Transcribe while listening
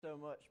so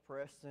much,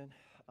 Preston.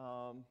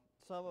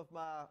 Some of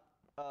my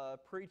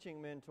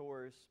preaching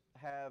mentors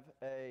have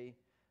a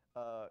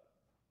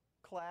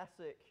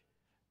classic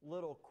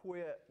little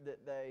quip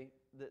that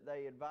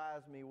they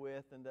advise me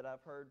with, and that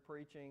I've heard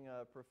preaching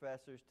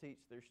professors teach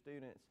their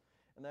students.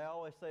 And they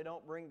always say,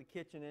 don't bring the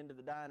kitchen into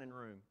the dining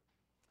room.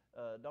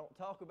 Don't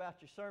talk about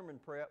your sermon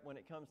prep when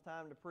it comes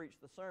time to preach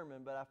the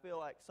sermon, but I feel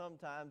like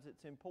sometimes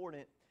it's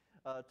important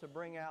to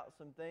bring out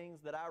some things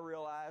that I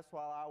realized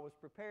while I was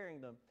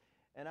preparing them.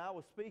 And I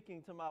was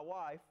speaking to my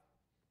wife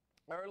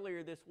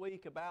earlier this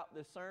week about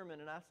this sermon,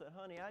 and I said,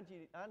 honey,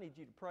 I need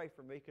you to pray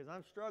for me because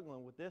I'm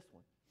struggling with this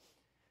one.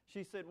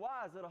 She said,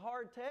 why? Is it a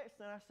hard text?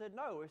 And I said,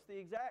 no, it's the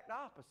exact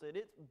opposite.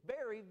 It's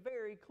very,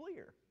 very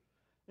clear.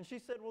 And she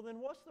said, well, then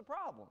what's the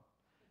problem?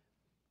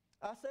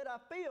 I said, I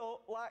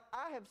feel like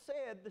I have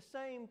said the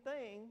same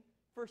thing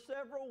for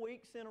several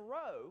weeks in a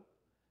row,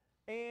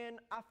 and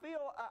I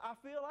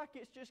feel like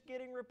it's just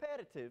getting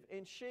repetitive.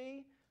 And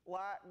she,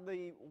 like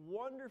the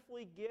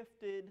wonderfully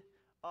gifted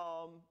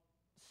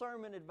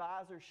sermon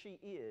advisor she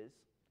is,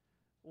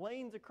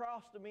 leans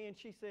across to me and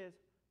she says,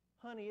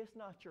 honey, it's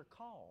not your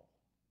call.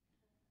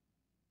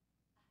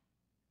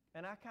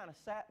 And I kind of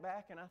sat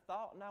back and I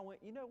thought, and I went,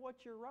 you know what,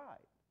 you're right.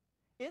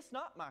 It's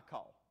not my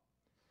call.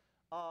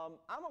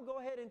 I'm going to go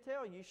ahead and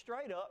tell you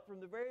straight up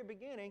from the very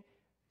beginning,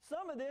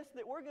 some of this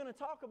that we're going to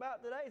talk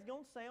about today is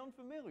going to sound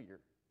familiar.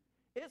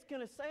 It's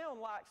going to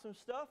sound like some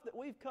stuff that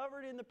we've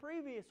covered in the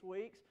previous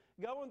weeks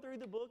going through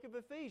the book of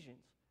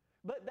Ephesians.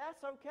 But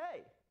that's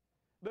okay.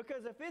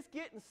 Because if it's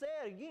getting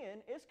said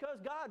again, it's because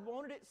God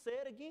wanted it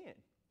said again.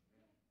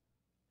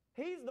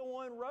 He's the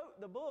one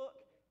wrote the book.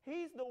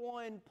 He's the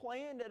one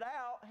planned it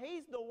out.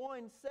 He's the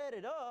one set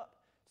it up.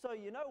 So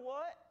you know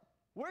what?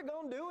 We're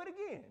going to do it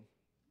again.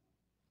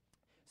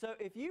 So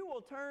if you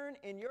will turn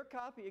in your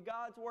copy of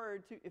God's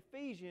Word to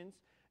Ephesians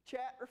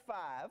chapter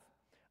 5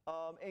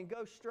 and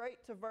go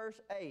straight to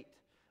verse 8.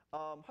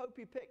 Hope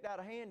you picked out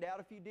a handout.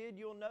 If you did,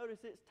 you'll notice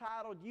it's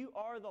titled, You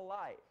Are the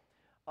Light.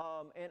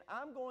 And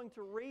I'm going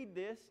to read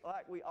this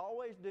like we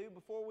always do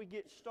before we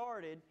get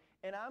started.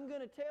 And I'm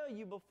going to tell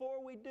you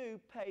before we do,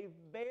 pay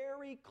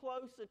very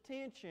close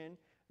attention,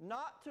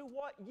 not to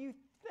what you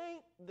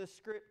think the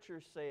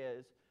Scripture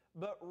says,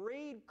 but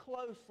read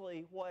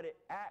closely what it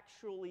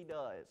actually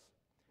does.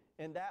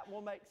 And that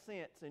will make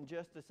sense in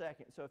just a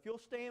second. So if you'll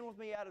stand with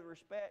me out of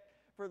respect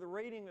for the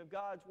reading of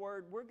God's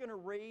Word, we're going to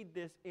read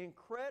this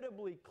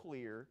incredibly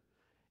clear,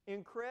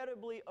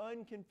 incredibly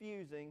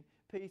unconfusing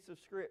piece of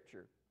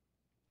Scripture.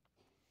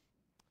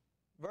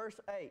 Verse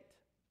 8.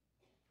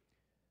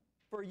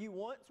 For you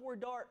once were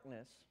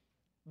darkness,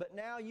 but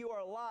now you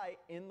are light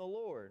in the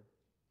Lord.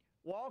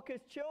 Walk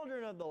as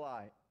children of the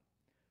light.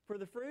 For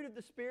the fruit of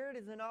the Spirit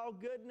is in all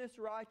goodness,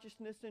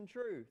 righteousness, and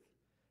truth,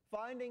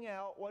 finding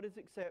out what is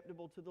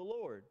acceptable to the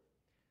Lord.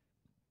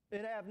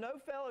 And have no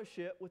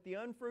fellowship with the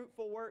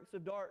unfruitful works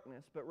of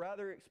darkness, but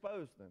rather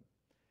expose them.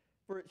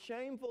 For it's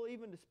shameful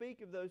even to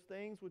speak of those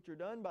things which are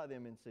done by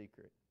them in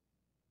secret.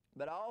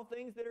 But all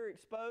things that are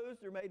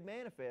exposed are made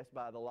manifest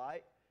by the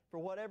light, for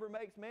whatever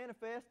makes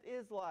manifest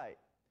is light.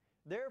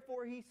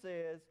 Therefore he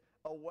says,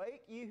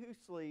 awake ye who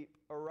sleep,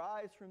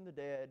 arise from the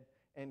dead,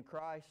 and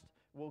Christ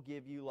will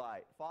give you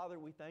light. Father,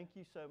 we thank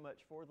you so much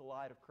for the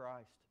light of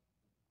Christ.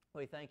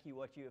 We thank you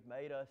what you have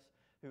made us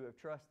who have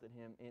trusted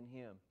Him in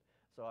Him.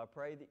 So I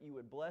pray that you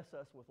would bless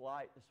us with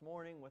light this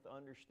morning, with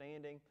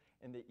understanding,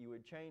 and that you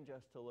would change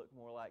us to look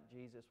more like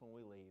Jesus when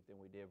we leave than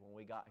we did when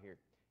we got here.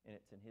 And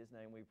it's in His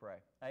name we pray.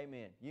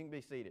 Amen. You can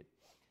be seated.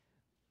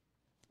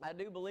 I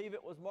do believe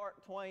it was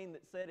Mark Twain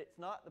that said, it's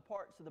not the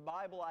parts of the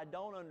Bible I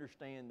don't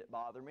understand that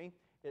bother me.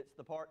 It's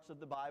the parts of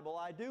the Bible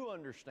I do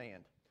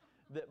understand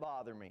that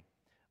bother me.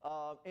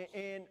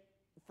 And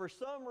for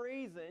some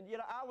reason,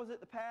 I was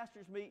at the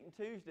pastors' meeting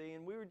Tuesday,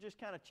 and we were just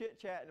kind of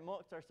chit-chatting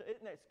amongst ourselves.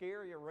 Isn't that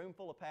scary, a room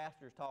full of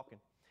pastors talking?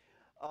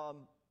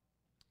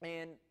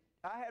 And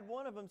I had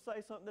one of them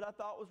say something that I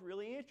thought was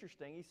really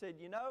interesting. He said,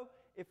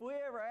 if we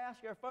ever ask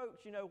our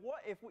folks,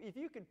 what if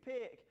you could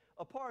pick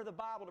a part of the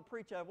Bible to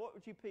preach out of, what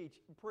would you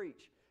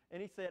preach?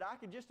 And he said, I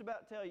could just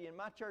about tell you, in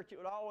my church it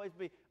would always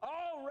be,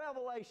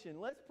 Revelation,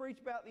 let's preach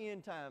about the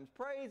end times.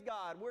 Praise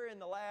God, we're in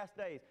the last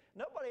days.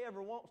 Nobody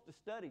ever wants to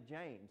study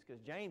James,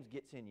 because James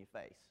gets in your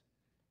face.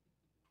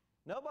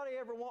 Nobody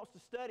ever wants to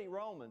study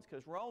Romans,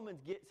 because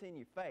Romans gets in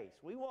your face.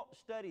 We want to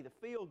study the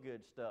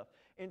feel-good stuff.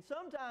 And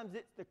sometimes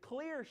it's the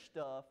clear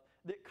stuff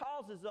that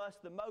causes us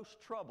the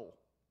most trouble.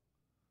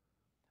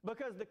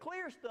 Because the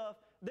clear stuff,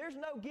 there's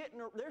no getting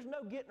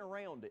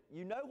around it.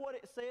 You know what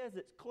it says,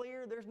 it's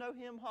clear, there's no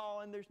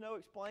hem-hawing, there's no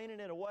explaining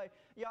it away.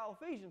 Y'all,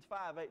 Ephesians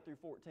 5, 8 through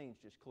 14 is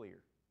just clear.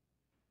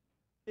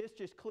 It's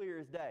just clear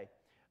as day.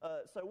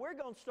 So we're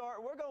going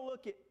to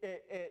look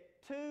at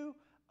two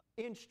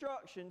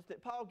instructions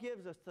that Paul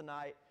gives us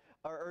tonight,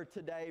 or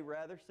today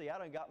rather. See, I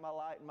done got my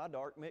light and my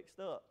dark mixed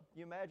up.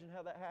 You imagine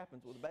how that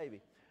happens with a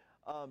baby.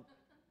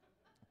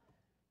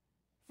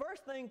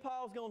 First thing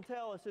Paul's going to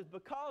tell us is,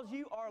 because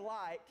you are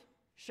light,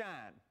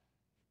 shine.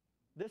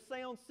 This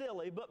sounds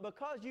silly, but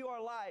because you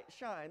are light,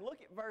 shine.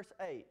 Look at verse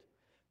 8.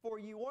 For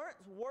you once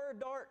were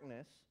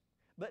darkness,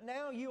 but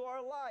now you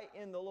are light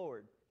in the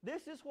Lord.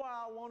 This is why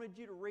I wanted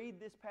you to read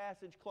this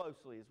passage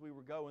closely as we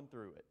were going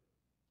through it.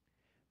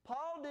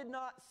 Paul did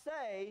not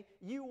say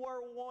you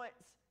were once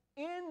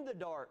in the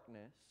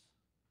darkness,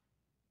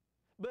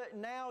 but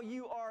now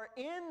you are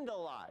in the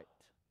light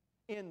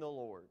in the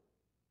Lord.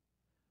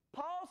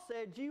 Paul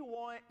said you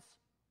once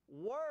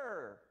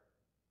were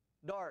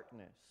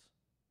darkness,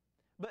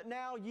 but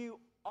now you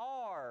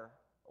are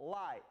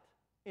light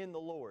in the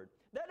Lord.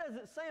 That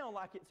doesn't sound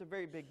like it's a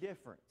very big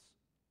difference,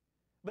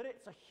 but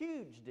it's a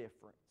huge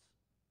difference.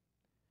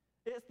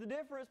 It's the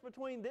difference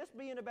between this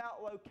being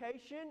about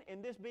location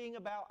and this being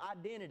about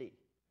identity.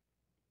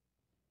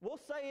 We'll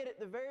say it at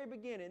the very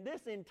beginning.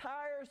 This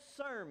entire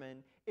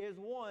sermon is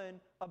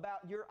one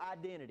about your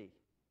identity.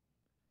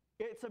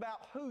 It's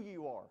about who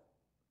you are.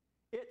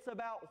 It's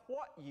about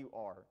what you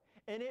are.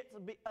 And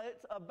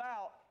it's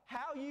about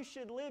how you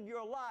should live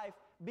your life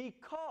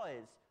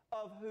because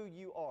of who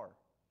you are,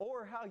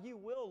 or how you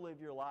will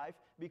live your life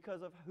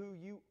because of who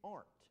you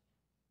aren't.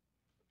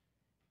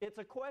 It's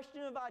a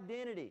question of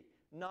identity,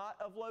 not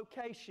of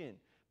location.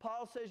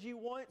 Paul says you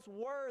once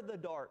were the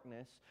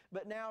darkness,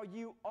 but now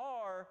you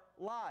are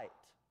light.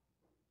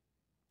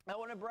 I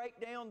want to break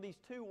down these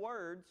two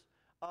words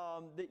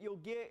that you'll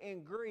get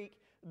in Greek.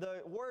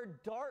 The word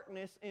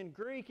darkness in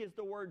Greek is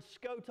the word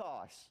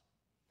skotos.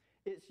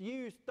 It's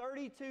used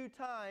 32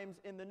 times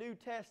in the New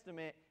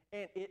Testament,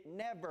 and it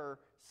never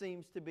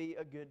seems to be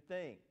a good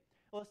thing.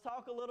 Let's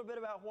talk a little bit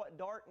about what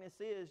darkness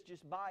is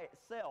just by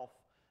itself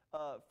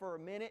for a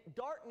minute.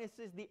 Darkness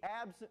is the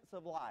absence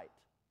of light.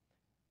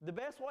 The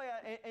best way,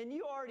 and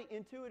you already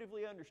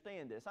intuitively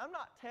understand this. I'm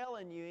not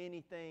telling you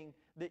anything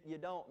that you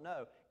don't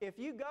know. If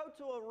you go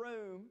to a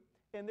room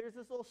and there's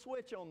this little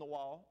switch on the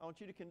wall, I want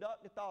you to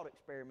conduct a thought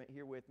experiment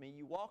here with me.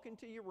 You walk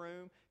into your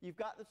room, you've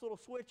got this little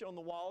switch on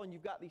the wall, and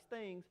you've got these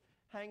things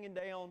hanging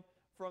down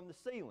from the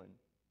ceiling.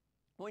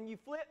 When you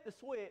flip the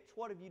switch,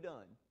 what have you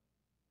done?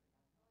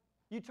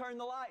 You turn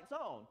the lights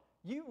on.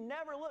 You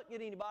never looked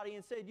at anybody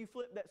and said you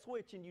flipped that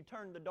switch and you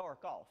turned the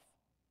dark off.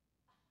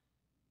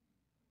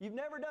 You've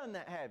never done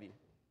that, have you?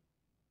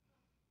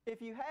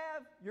 If you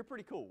have, you're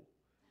pretty cool.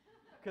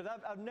 Because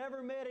I've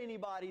never met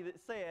anybody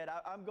that said,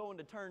 I'm going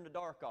to turn the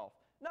dark off.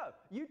 No,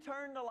 you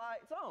turn the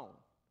lights on.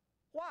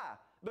 Why?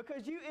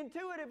 Because you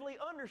intuitively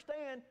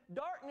understand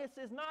darkness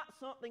is not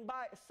something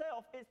by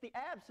itself, it's the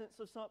absence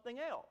of something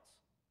else.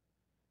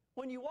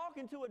 When you walk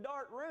into a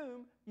dark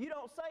room, you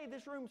don't say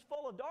this room's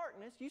full of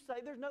darkness, you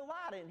say there's no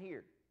light in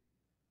here.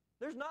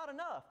 There's not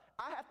enough.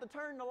 I have to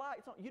turn the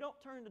lights on. You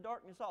don't turn the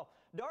darkness off.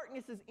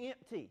 Darkness is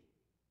empty.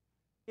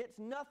 It's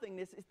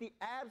nothingness. It's the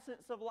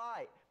absence of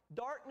light.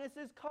 Darkness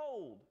is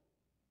cold.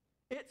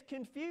 It's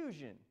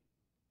confusion.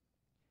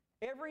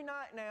 Every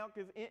night now,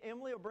 because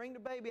Emily will bring the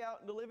baby out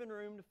in the living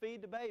room to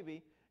feed the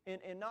baby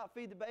and not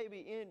feed the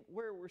baby in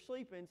where we're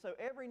sleeping. So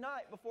every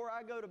night before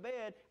I go to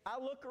bed, I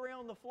look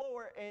around the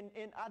floor and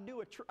I do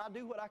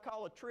what I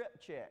call a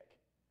trip check.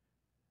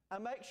 I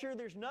make sure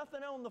there's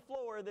nothing on the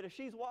floor that if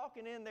she's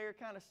walking in there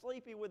kind of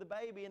sleepy with the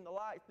baby and the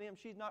lights dim,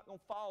 she's not going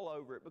to fall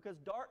over it, because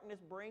darkness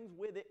brings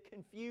with it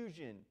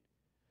confusion.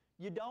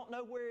 You don't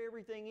know where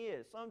everything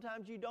is.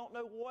 Sometimes you don't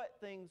know what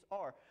things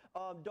are.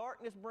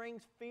 Darkness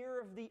brings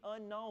fear of the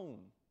unknown.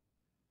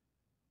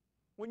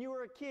 When you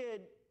were a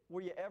kid,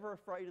 were you ever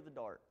afraid of the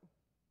dark?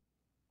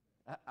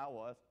 I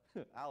was.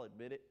 I'll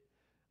admit it.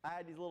 I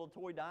had these little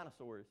toy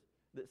dinosaurs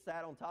that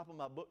sat on top of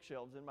my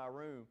bookshelves in my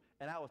room,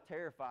 and I was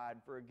terrified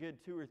for a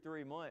good 2 or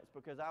 3 months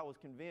because I was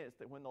convinced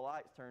that when the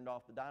lights turned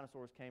off, the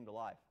dinosaurs came to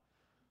life.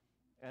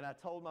 And I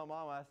told my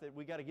mom, I said,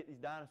 we got to get these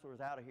dinosaurs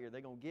out of here.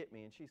 They're going to get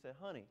me. And she said,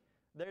 honey,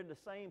 they're in the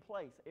same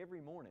place every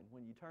morning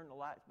when you turn the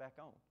lights back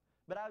on.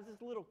 But I was this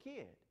little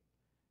kid.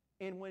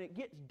 And when it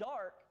gets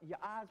dark, your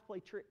eyes play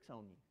tricks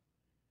on you.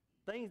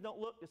 Things don't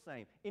look the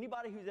same.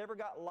 Anybody who's ever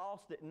got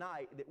lost at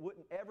night that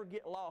wouldn't ever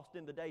get lost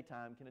in the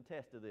daytime can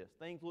attest to this.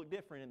 Things look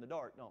different in the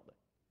dark, don't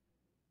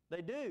they?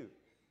 They do.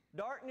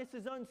 Darkness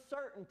is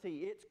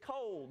uncertainty. It's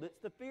cold. It's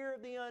the fear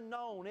of the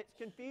unknown. It's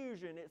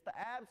confusion. It's the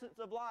absence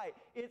of light.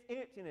 It's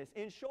emptiness.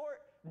 In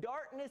short,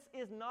 darkness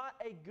is not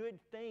a good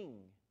thing,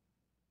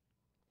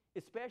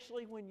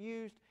 especially when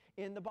used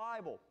in the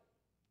Bible.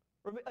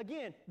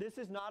 Again, this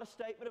is not a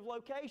statement of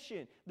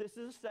location. This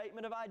is a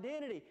statement of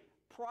identity.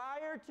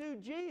 Prior to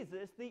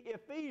Jesus, the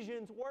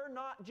Ephesians were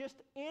not just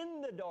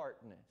in the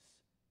darkness.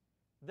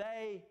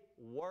 They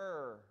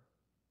were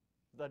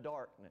the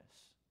darkness.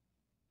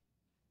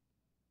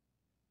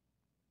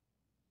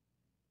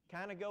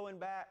 Kind of going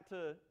back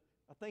to,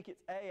 I think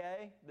it's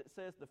AA that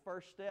says the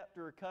first step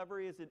to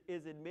recovery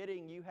is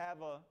admitting you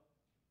have a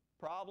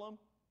problem.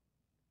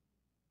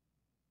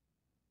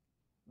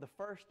 The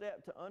first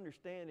step to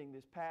understanding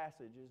this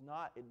passage is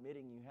not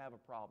admitting you have a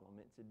problem.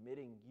 It's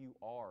admitting you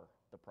are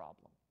the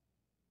problem.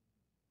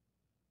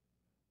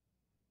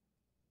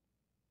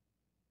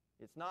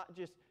 It's not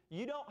just,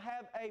 you don't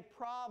have a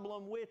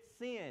problem with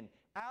sin.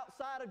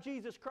 Outside of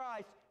Jesus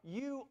Christ,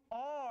 you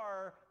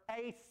are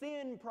a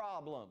sin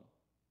problem.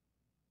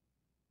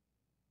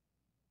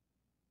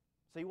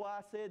 See why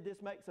I said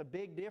this makes a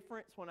big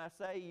difference when I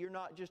say you're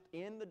not just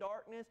in the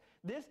darkness?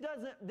 This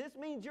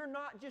means you're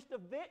not just a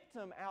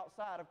victim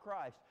outside of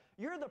Christ.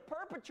 You're the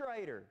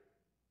perpetrator.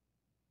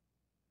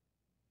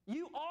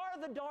 You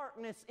are the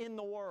darkness in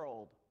the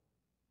world.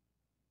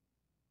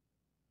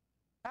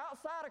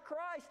 Outside of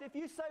Christ, if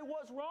you say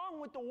what's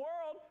wrong with the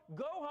world,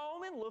 go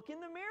home and look in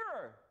the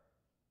mirror.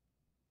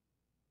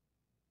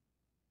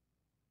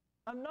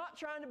 I'm not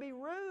trying to be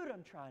rude,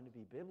 I'm trying to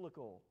be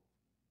biblical.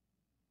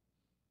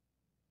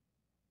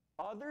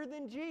 Other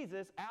than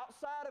Jesus,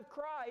 outside of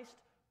Christ,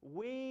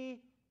 we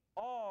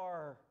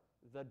are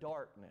the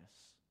darkness.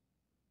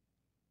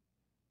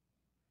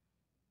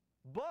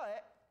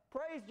 But,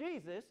 praise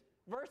Jesus,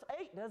 verse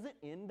 8 doesn't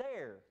end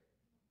there.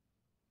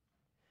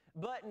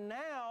 But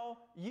now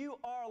you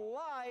are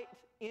light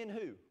in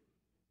who?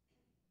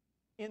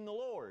 In the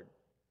Lord.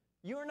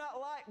 You are not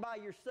light by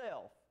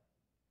yourself.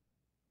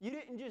 You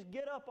didn't just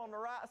get up on the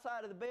right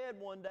side of the bed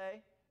one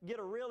day, get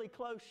a really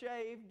close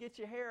shave, get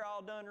your hair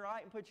all done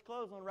right, and put your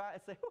clothes on right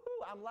and say,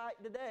 whoo, I'm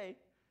light today.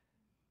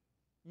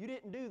 You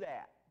didn't do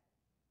that.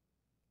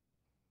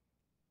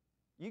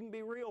 You can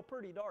be real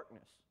pretty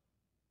darkness.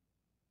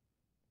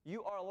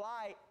 You are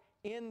light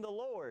in the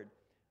Lord.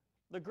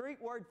 The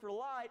Greek word for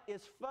light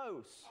is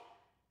phos.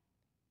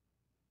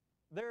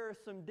 There are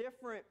some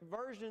different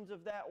versions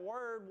of that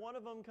word. One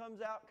of them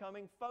comes out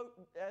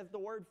as the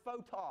word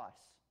photos.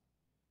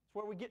 It's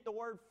where we get the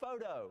word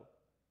photo.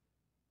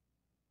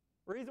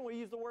 The reason we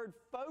use the word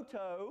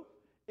photo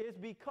is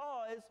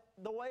because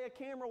the way a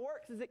camera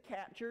works is it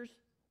captures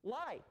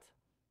light.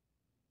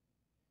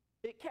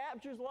 It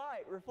captures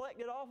light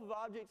reflected off of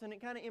objects, and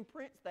it kind of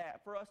imprints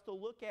that for us to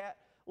look at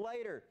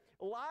later.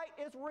 Light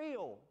is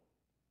real.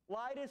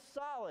 Light is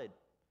solid.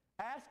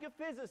 Ask a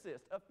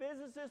physicist. A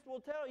physicist will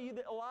tell you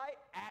that light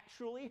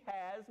actually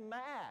has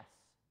mass.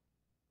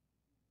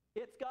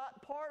 It's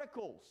got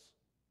particles.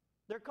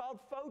 They're called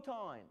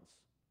photons.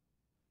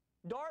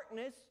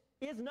 Darkness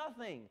is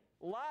nothing.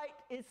 Light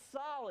is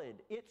solid.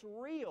 It's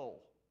real.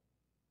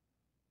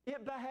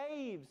 It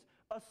behaves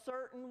a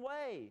certain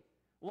way.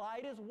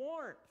 Light is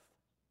warmth.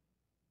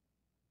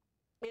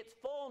 It's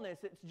fullness.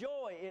 It's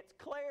joy. It's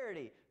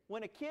clarity.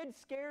 When a kid's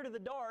scared of the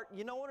dark,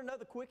 you know what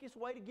the quickest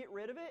way to get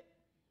rid of it?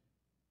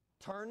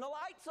 Turn the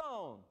lights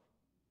on.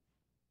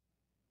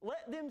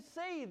 Let them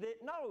see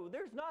that, no,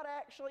 there's not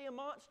actually a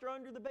monster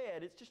under the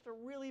bed. It's just a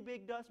really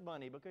big dust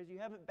bunny because you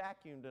haven't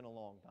vacuumed in a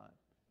long time.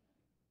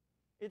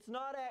 It's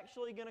not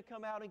actually going to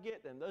come out and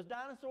get them. Those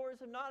dinosaurs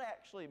have not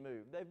actually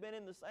moved. They've been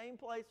in the same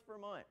place for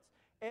months.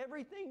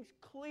 Everything's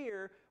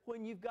clear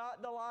when you've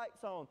got the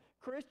lights on.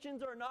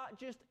 Christians are not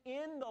just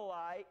in the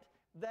light,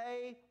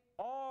 they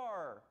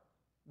are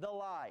the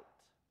light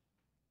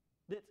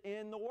that's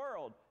in the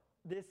world.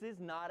 This is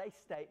not a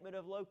statement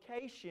of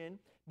location.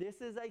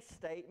 This is a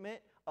statement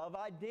of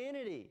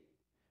identity.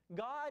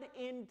 God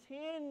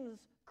intends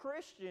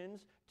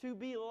Christians to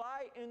be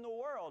light in the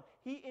world.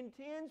 He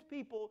intends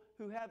people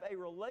who have a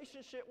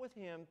relationship with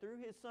Him through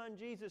His Son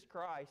Jesus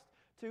Christ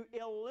to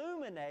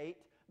illuminate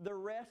the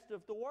rest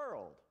of the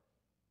world.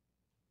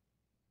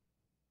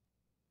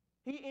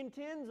 He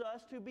intends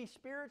us to be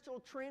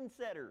spiritual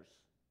trendsetters.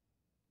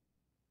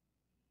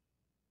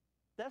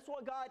 That's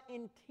what God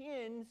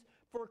intends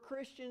for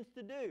Christians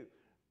to do.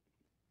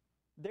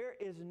 There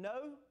is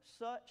no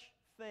such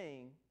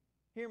thing,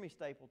 hear me,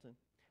 Stapleton,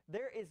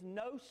 there is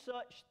no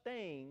such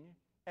thing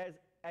as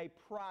a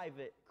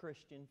private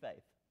Christian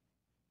faith.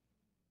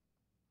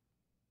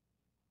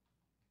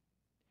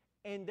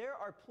 And there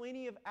are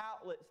plenty of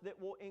outlets that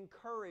will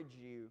encourage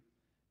you.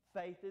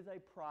 Faith is a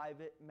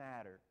private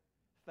matter.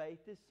 Faith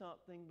is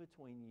something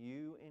between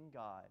you and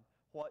God.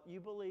 What you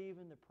believe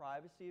in the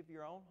privacy of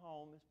your own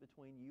home is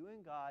between you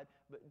and God,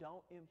 but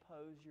don't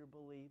impose your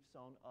beliefs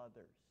on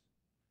others.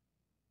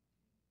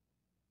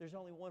 There's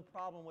only one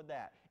problem with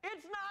that.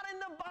 It's not in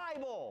the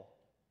Bible.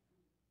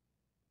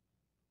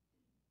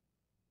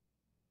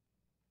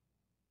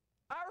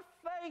 Our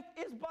faith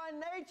is by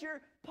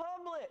nature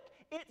public.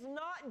 It's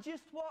not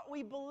just what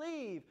we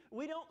believe.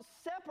 We don't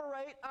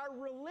separate our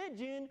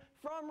religion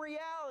from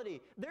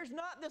reality. There's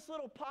not this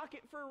little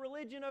pocket for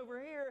religion over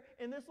here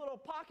and this little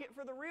pocket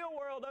for the real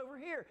world over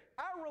here.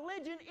 Our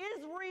religion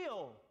is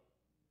real.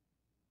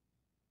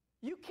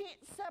 You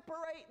can't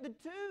separate the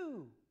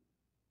two.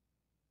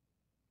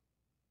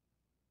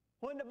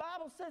 When the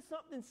Bible says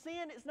something's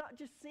sin, it's not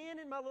just sin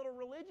in my little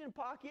religion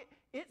pocket,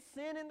 it's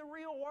sin in the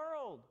real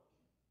world.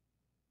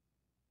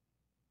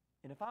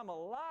 And if I'm a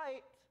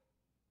light,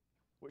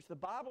 which the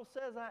Bible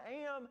says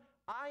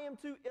I am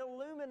to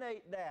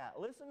illuminate that.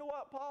 Listen to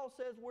what Paul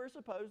says we're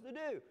supposed to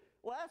do.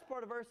 Last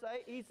part of verse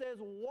 8, he says,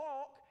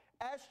 walk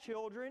as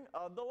children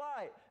of the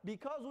light.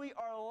 Because we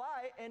are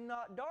light and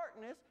not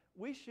darkness,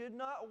 we should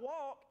not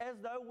walk as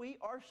though we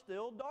are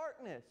still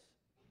darkness.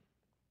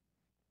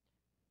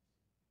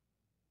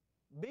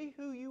 Be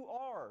who you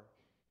are.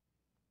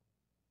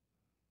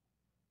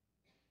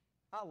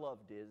 I love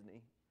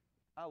Disney.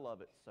 I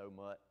love it so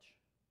much.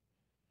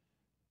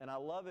 And I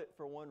love it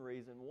for one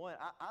reason. One,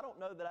 I don't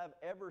know that I've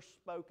ever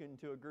spoken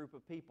to a group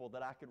of people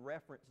that I could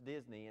reference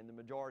Disney and the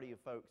majority of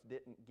folks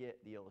didn't get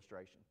the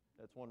illustration.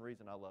 That's one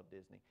reason I love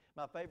Disney.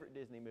 My favorite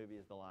Disney movie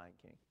is The Lion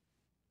King.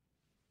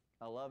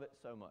 I love it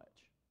so much.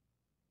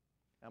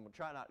 I'm going to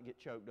try not to get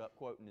choked up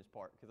quoting this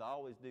part because I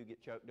always do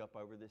get choked up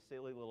over this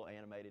silly little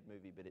animated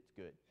movie, but it's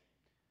good.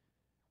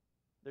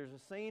 There's a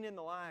scene in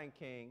The Lion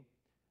King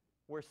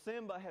where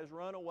Simba has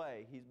run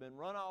away. He's been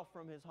run off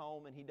from his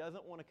home and he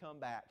doesn't want to come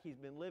back. He's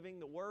been living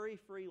the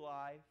worry-free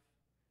life.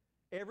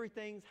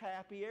 Everything's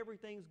happy.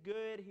 Everything's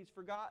good. He's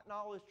forgotten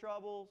all his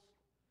troubles.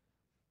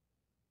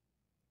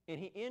 And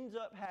he ends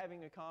up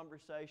having a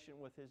conversation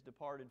with his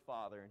departed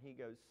father. And he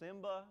goes,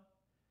 Simba,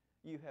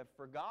 you have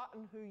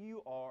forgotten who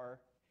you are,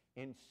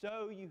 and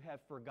so you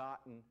have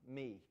forgotten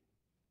me.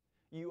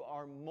 You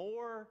are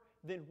more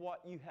than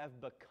what you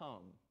have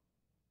become.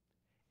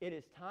 It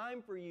is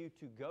time for you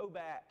to go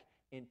back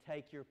and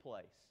take your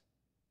place.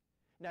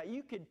 Now,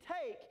 you could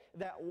take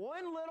that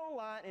one little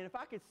line, and if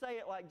I could say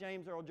it like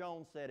James Earl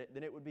Jones said it,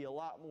 then it would be a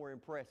lot more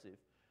impressive.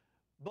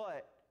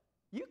 But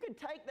you could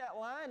take that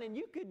line and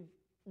you could,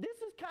 this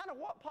is kind of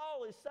what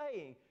Paul is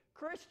saying.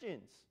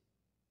 Christians,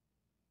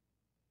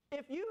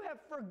 if you have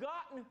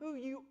forgotten who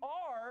you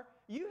are,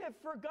 you have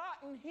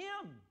forgotten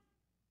Him.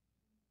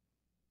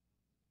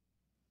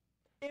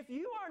 If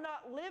you are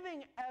not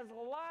living as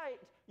light,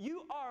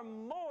 you are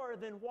more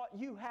than what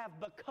you have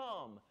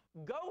become.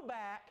 Go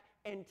back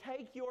and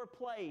take your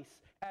place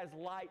as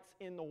lights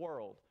in the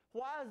world.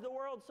 Why is the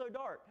world so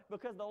dark?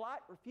 Because the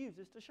light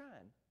refuses to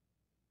shine.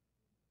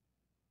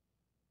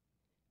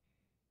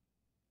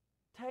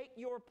 Take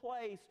your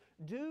place.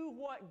 Do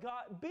what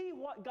God, be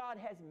what God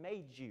has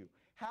made you.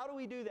 How do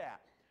we do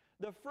that?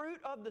 The fruit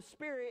of the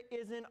Spirit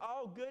is in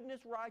all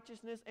goodness,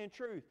 righteousness, and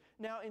truth.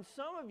 Now, in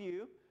some of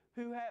you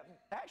who have,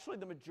 actually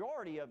the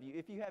majority of you,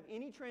 if you have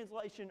any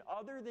translation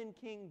other than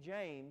King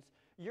James,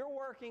 you're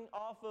working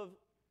off of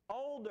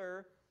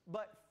older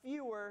but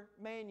fewer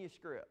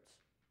manuscripts.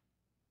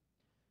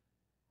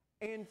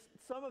 And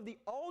some of the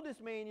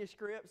oldest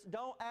manuscripts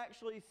don't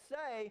actually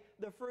say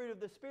the fruit of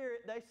the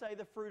Spirit, they say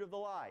the fruit of the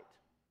light.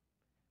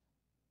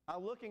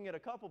 I'm looking at a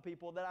couple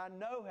people that I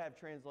know have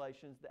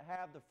translations that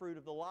have the fruit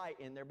of the light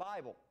in their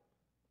Bible.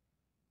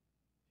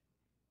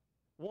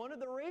 One of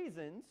the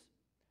reasons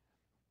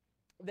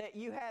that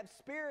you have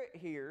Spirit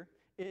here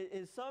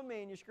is some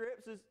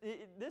manuscripts,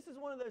 this is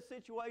one of those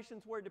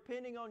situations where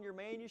depending on your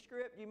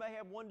manuscript, you may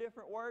have one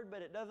different word,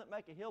 but it doesn't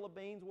make a hill of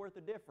beans worth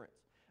of difference.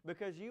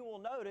 Because you will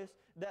notice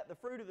that the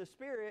fruit of the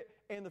Spirit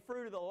and the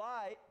fruit of the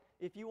light,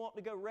 if you want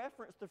to go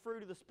reference the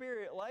fruit of the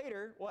Spirit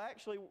later,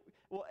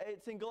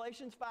 it's in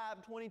Galatians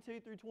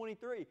 5:22 through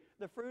 23.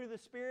 The fruit of the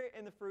Spirit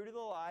and the fruit of the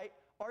light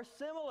are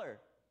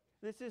similar.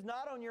 This is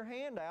not on your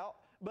handout,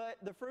 but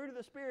the fruit of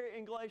the Spirit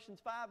in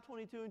Galatians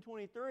 5:22 and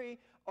 23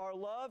 are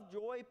love,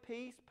 joy,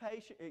 peace,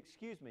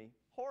 patience,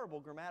 horrible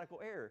grammatical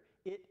error.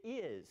 It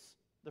is.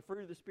 The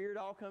fruit of the Spirit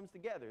all comes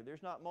together.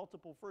 There's not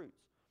multiple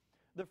fruits.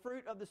 The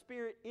fruit of the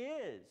Spirit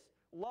is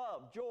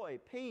love, joy,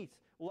 peace,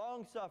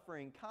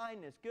 long-suffering,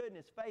 kindness,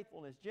 goodness,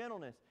 faithfulness,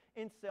 gentleness,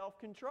 and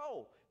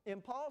self-control.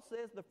 And Paul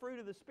says the fruit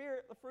of the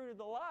Spirit, the fruit of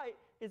the light,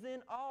 is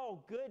in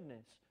all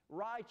goodness,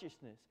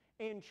 righteousness,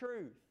 and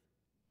truth.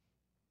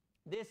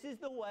 This is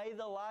the way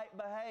the light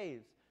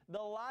behaves.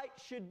 The light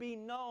should be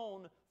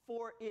known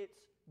for its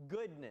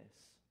goodness.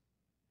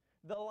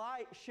 The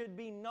light should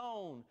be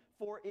known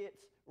for its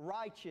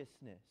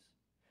righteousness.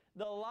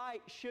 The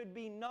light should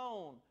be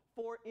known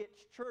for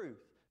its truth.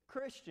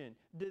 Christian,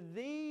 do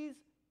these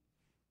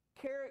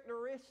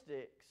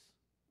characteristics,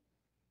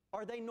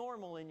 are they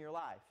normal in your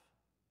life?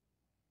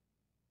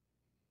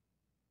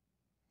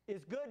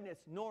 Is goodness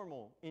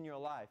normal in your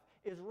life?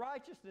 Is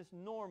righteousness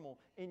normal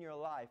in your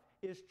life?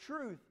 Is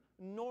truth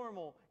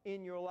normal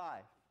in your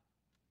life?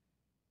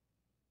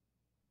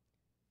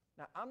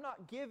 Now, I'm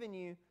not giving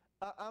you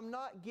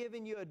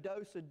a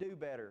dose of do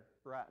better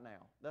right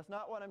now. That's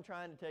not what I'm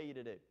trying to tell you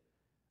to do.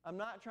 I'm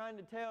not trying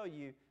to tell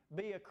you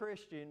be a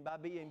Christian by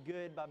being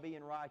good, by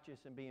being righteous,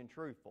 and being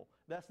truthful.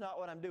 That's not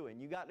what I'm doing.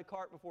 You got the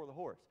cart before the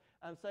horse.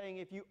 I'm saying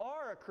if you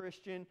are a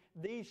Christian,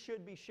 these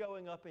should be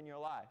showing up in your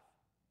life.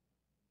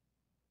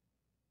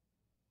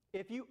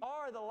 If you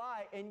are the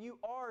light and you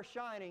are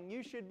shining,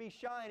 you should be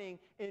shining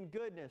in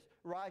goodness,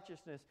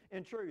 righteousness,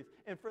 and truth.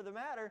 And for the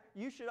matter,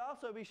 you should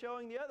also be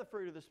showing the other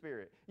fruit of the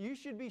Spirit. You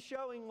should be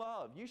showing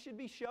love. You should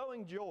be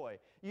showing joy.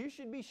 You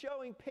should be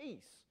showing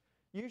peace.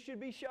 You should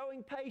be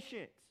showing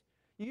patience.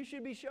 You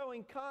should be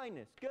showing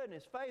kindness,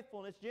 goodness,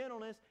 faithfulness,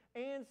 gentleness,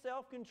 and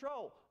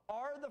self-control.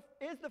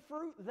 Is the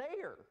fruit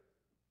there?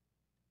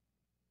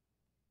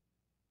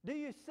 Do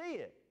you see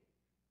it?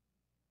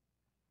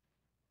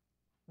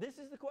 This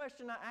is the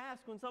question I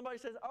ask when somebody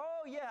says,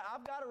 oh yeah,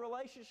 I've got a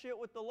relationship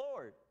with the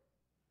Lord.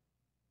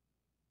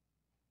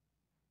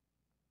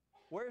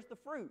 Where's the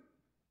fruit?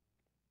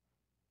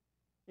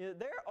 You know,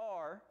 there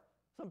are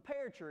some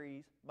pear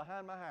trees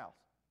behind my house.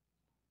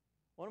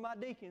 One of my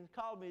deacons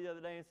called me the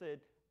other day and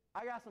said,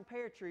 I got some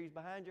pear trees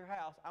behind your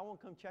house. I want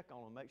to come check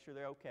on them, make sure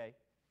they're okay.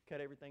 Cut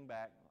everything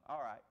back.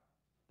 All right.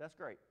 That's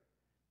great.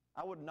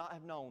 I would not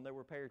have known there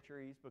were pear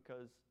trees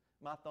because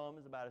my thumb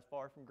is about as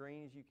far from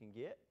green as you can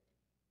get.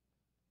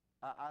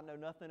 I know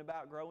nothing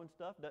about growing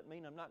stuff. Doesn't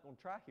mean I'm not going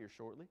to try here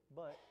shortly,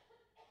 but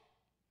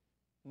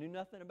knew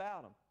nothing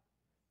about them.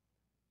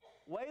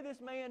 Way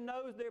this man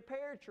knows they're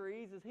pear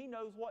trees is he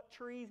knows what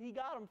trees he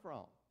got them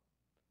from.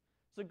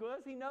 So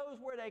because he knows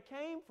where they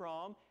came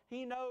from,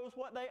 he knows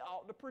what they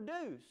ought to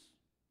produce.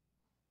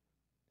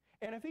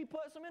 And if he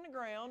puts them in the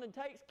ground and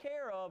takes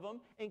care of them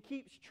and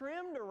keeps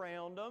trimmed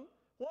around them,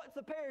 what's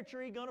the pear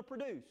tree going to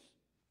produce?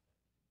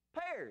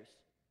 Pears.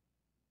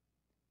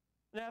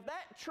 Now if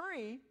that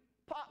tree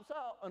pops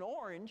up an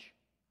orange,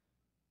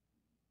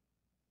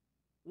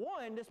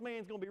 one, this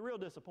man's going to be real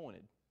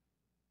disappointed.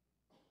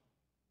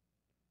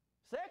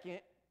 Second,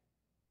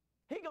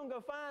 he's going to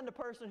go find the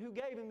person who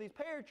gave him these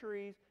pear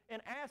trees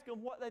and ask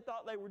them what they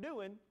thought they were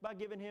doing by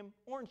giving him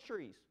orange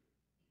trees.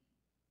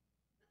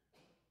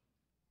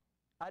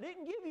 I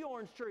didn't give you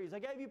orange trees. I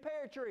gave you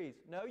pear trees.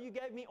 No, you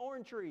gave me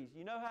orange trees.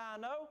 You know how I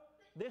know?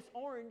 This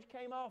orange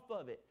came off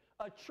of it.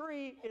 A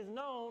tree is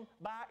known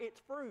by its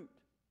fruit.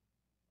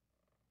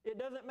 It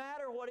doesn't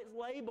matter what it's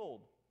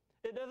labeled.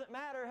 It doesn't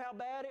matter how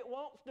bad it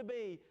wants to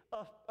be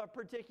a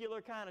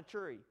particular kind of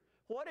tree.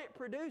 What it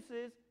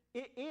produces,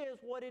 it is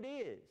what it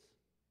is.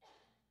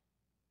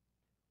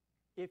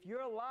 If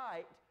you're a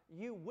light,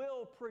 you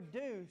will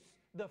produce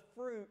the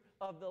fruit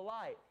of the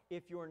light.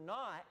 If you're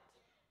not,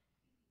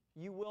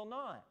 you will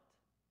not.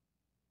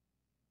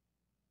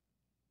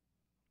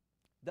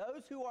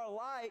 Those who are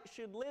light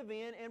should live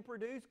in and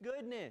produce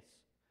goodness.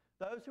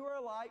 Those who are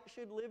light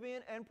should live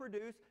in and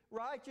produce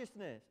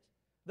righteousness.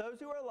 Those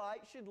who are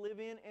light should live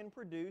in and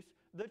produce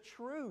the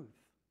truth.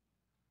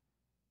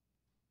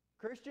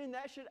 Christian,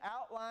 that should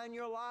outline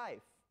your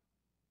life.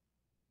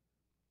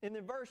 And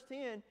then verse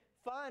 10,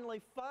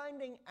 finally,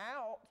 finding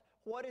out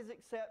what is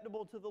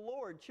acceptable to the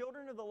Lord.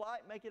 Children of the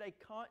light make it a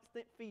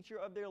constant feature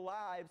of their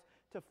lives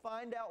to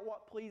find out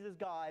what pleases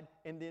God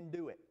and then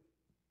do it.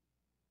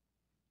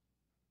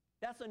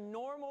 That's a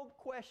normal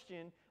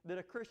question that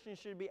a Christian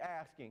should be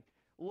asking.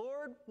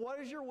 Lord, what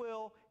is your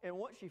will? And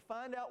once you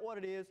find out what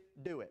it is,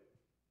 do it.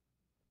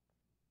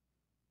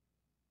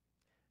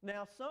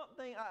 Now,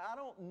 something, I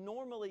don't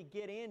normally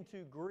get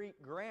into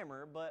Greek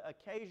grammar, but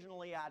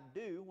occasionally I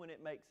do when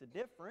it makes a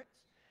difference.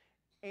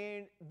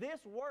 And this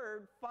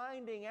word,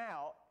 finding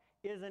out,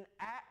 is an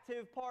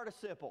active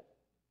participle.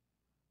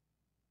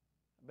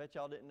 I bet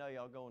y'all didn't know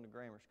y'all going to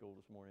grammar school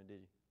this morning,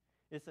 did you?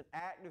 It's an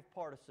active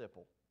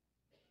participle.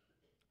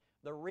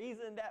 The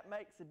reason that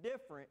makes a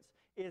difference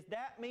is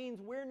that means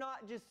we're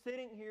not just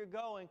sitting here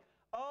going,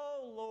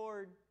 oh,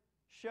 Lord,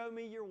 show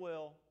me your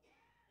will.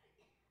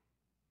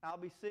 I'll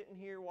be sitting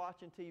here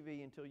watching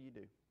TV until you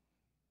do.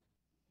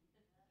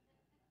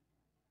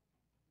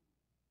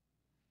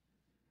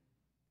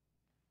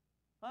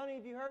 Honey,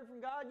 have you heard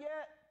from God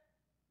yet?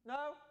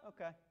 No?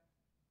 Okay.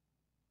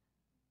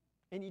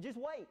 And you just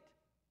wait.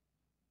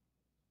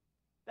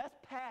 That's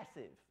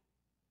passive.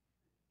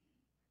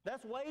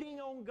 That's waiting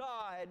on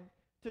God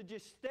to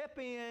just step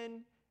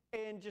in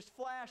and just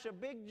flash a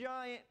big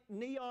giant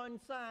neon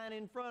sign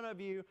in front of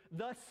you,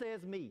 thus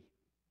says me.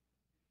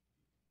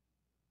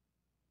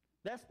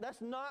 That's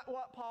not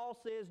what Paul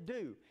says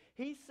do.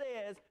 He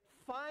says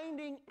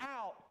finding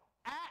out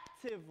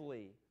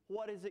actively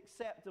what is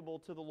acceptable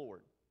to the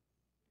Lord.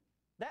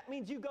 That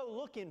means you go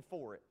looking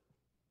for it.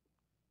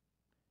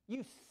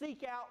 You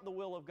seek out the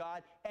will of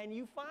God and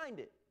you find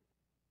it.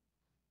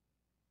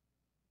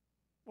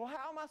 Well,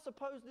 how am I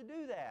supposed to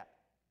do that?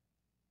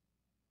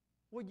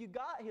 Well, you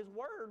got His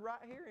Word right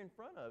here in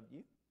front of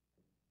you.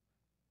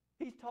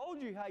 He's told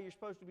you how you're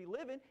supposed to be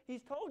living.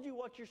 He's told you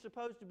what you're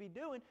supposed to be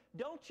doing.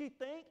 Don't you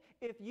think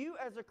if you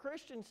as a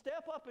Christian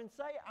step up and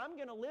say, I'm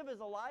going to live as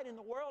a light in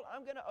the world,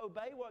 I'm going to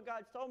obey what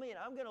God's told me, and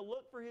I'm going to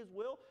look for His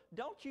will,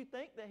 don't you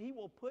think that He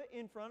will put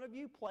in front of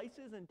you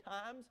places and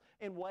times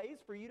and ways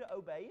for you to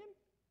obey Him?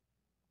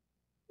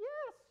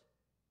 Yes.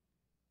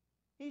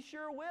 He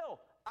sure will.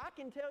 I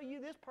can tell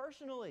you this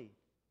personally.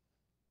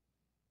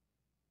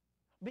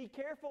 Be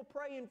careful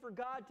praying for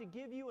God to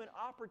give you an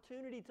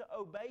opportunity to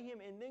obey Him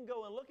and then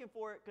go and looking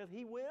for it, because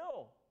He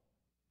will.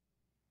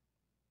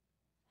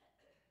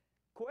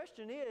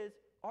 Question is,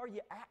 are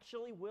you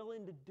actually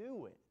willing to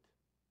do it?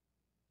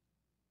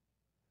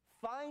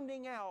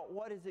 Finding out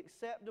what is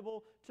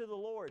acceptable to the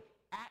Lord,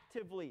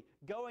 actively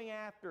going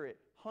after it,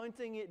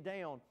 hunting it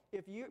down.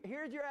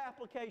 Here's your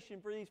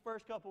application for these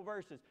first couple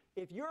verses.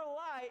 If you're a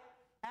light,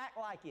 act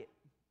like it.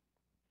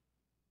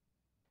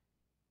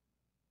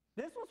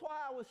 This was why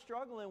I was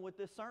struggling with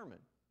this sermon.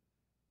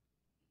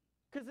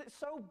 Because it's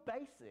so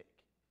basic.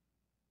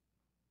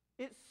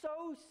 It's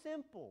so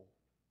simple.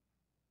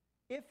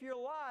 If you're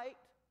light,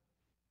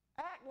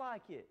 act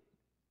like it.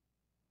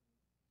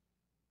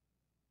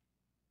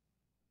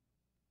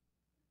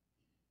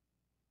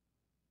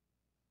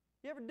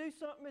 You ever do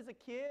something as a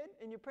kid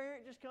and your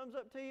parent just comes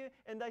up to you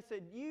and they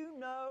said, you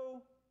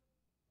know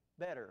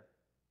better?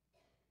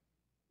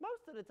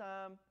 Most of the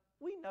time,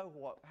 we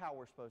know how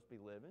we're supposed to be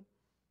living.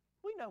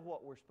 We know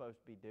what we're supposed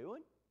to be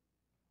doing.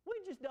 We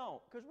just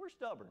don't, because we're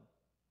stubborn.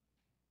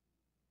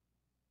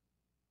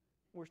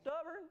 We're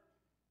stubborn,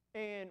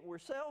 and we're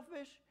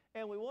selfish,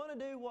 and we want to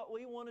do what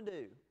we want to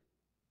do.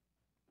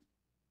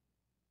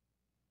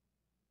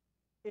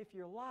 If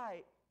you're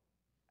light,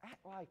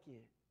 act like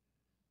it.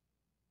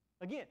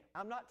 Again,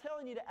 I'm not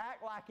telling you to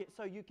act like it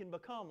so you can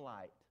become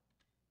light.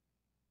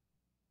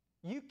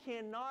 You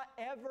cannot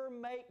ever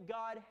make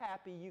God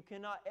happy. You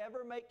cannot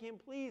ever make Him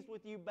pleased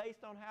with you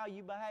based on how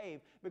you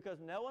behave, because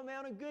no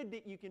amount of good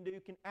that you can do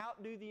can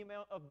outdo the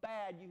amount of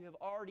bad you have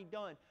already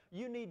done.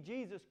 You need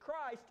Jesus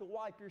Christ to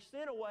wipe your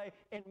sin away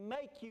and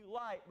make you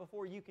light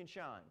before you can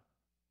shine.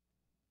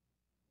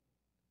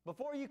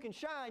 Before you can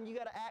shine, you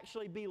got to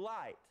actually be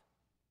light.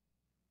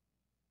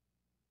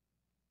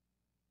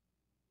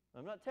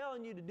 I'm not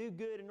telling you to do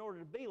good in order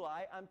to be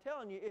light. I'm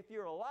telling you, if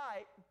you're a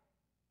light,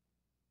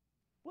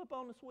 flip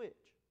on the switch.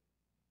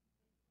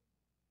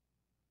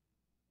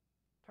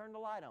 Turn the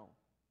light on.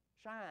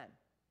 Shine.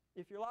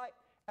 If you're light,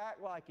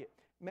 act like it.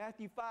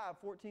 Matthew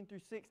 5:14 through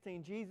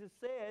 16, Jesus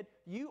said,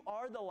 "You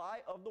are the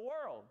light of the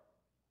world.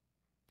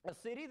 A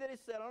city that is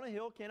set on a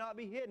hill cannot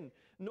be hidden,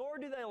 nor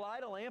do they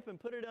light a lamp and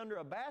put it under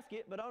a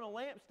basket, but on a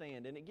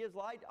lampstand, and it gives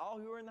light to all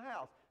who are in the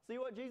house." See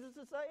what Jesus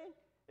is saying?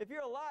 If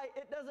you're a light,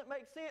 it doesn't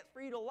make sense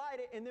for you to light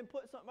it and then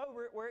put something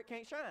over it where it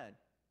can't shine.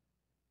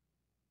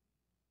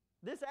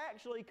 This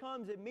actually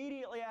comes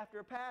immediately after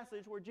a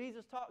passage where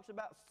Jesus talks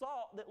about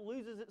salt that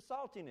loses its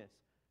saltiness.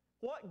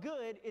 What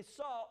good is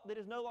salt that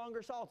is no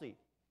longer salty?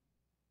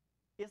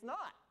 It's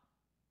not.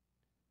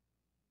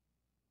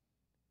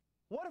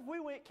 What if we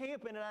went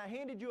camping and I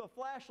handed you a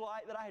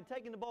flashlight that I had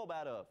taken the bulb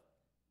out of?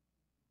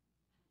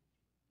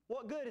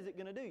 What good is it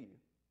going to do you?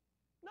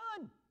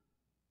 None.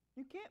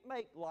 You can't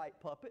make light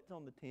puppets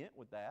on the tent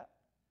with that.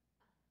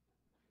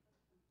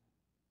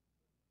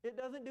 It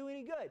doesn't do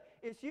any good.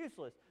 It's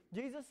useless.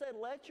 Jesus said,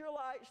 "Let your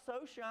light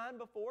so shine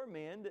before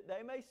men that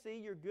they may see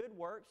your good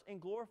works and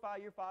glorify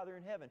your Father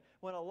in heaven."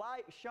 When a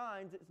light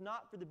shines, it's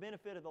not for the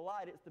benefit of the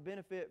light, it's the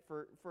benefit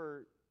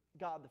for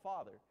God the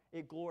Father.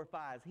 It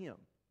glorifies Him.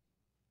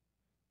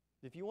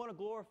 If you want to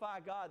glorify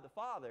God the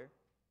Father,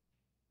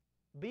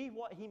 be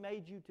what He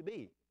made you to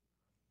be.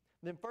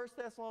 Then 1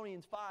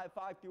 Thessalonians 5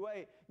 through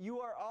 8, "You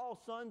are all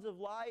sons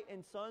of light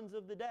and sons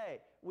of the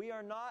day. We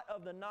are not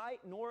of the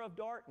night nor of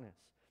darkness.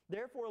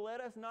 Therefore let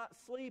us not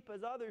sleep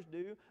as others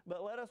do,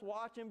 but let us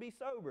watch and be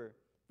sober.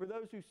 For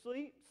those who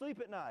sleep,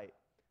 sleep at night.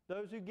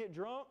 Those who get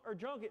drunk are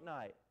drunk at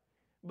night.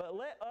 But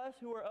let us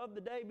who are of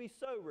the day be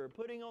sober,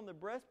 putting on the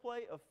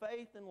breastplate of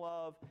faith and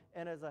love,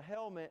 and as a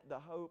helmet the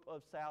hope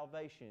of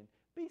salvation."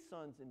 Be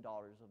sons and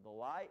daughters of the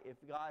light.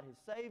 If God has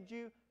saved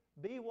you,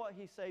 be what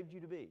He saved you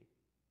to be.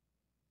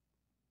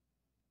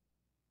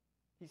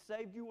 He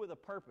saved you with a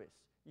purpose.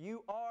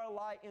 You are a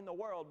light in the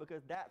world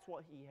because that's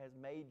what He has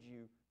made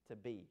you to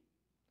be.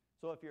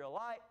 So if you're a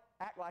light,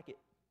 act like it.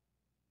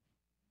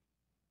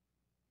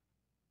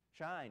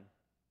 Shine.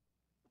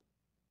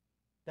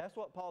 That's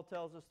what Paul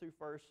tells us through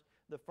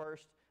the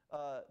first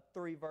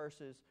 3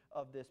 verses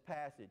of this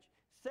passage.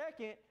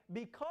 Second,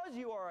 because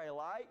you are a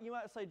light, you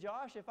might say,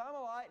 "Josh, if I'm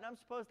a light and I'm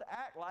supposed to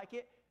act like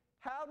it,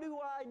 how do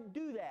I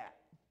do that?"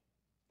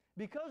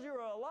 Because you're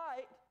a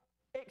light,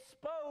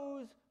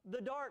 expose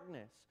the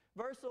darkness.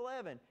 Verse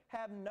 11,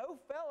 "Have no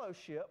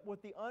fellowship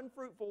with the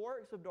unfruitful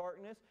works of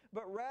darkness,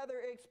 but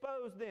rather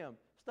expose them."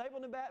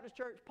 Stapleton Baptist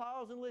Church,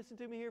 pause and listen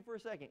to me here for a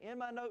second. In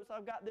my notes,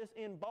 I've got this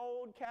in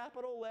bold,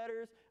 capital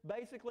letters,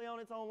 basically on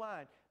its own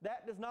line.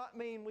 That does not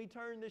mean we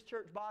turn this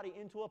church body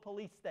into a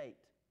police state.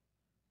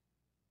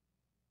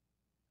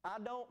 I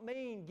don't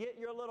mean get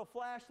your little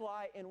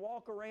flashlight and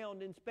walk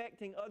around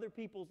inspecting other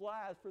people's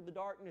lives for the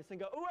darkness and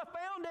go, "Oh, I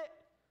found it!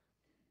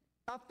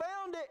 I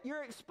found it!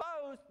 You're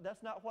exposed!"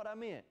 That's not what I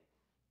meant.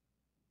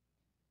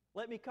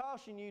 Let me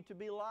caution you to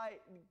be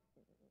light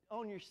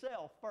on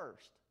yourself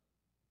first.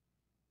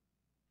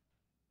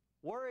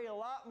 Worry a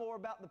lot more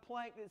about the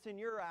plank that's in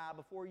your eye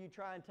before you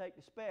try and take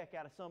the speck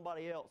out of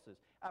somebody else's.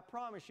 I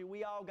promise you,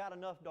 we all got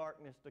enough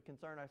darkness to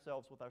concern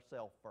ourselves with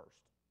ourselves first.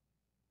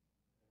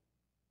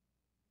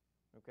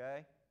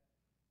 Okay?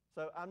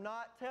 So I'm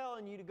not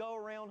telling you to go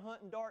around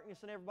hunting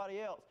darkness in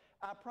everybody else.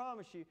 I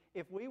promise you,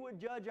 if we would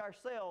judge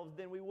ourselves,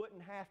 then we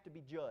wouldn't have to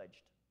be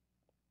judged.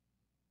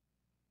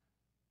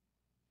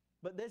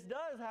 But this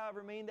does,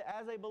 however, mean that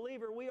as a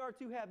believer, we are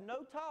to have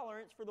no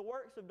tolerance for the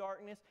works of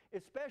darkness,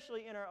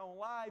 especially in our own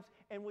lives,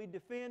 and we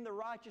defend the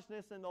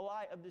righteousness and the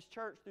light of this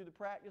church through the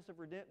practice of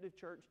redemptive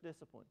church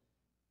discipline.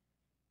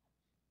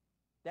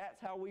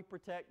 That's how we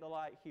protect the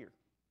light here.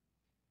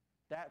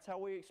 That's how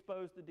we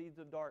expose the deeds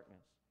of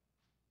darkness.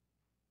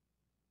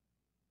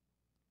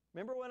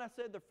 Remember when I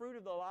said the fruit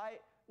of the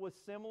light was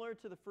similar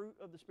to the fruit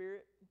of the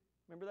Spirit?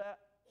 Remember that?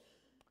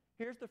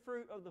 Here's the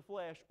fruit of the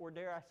flesh, or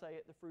dare I say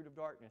it, the fruit of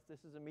darkness.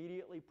 This is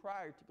immediately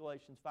prior to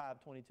Galatians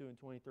 5:22 and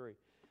 23.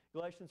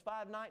 Galatians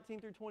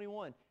 5:19 through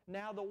 21.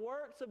 "Now the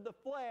works of the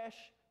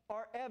flesh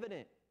are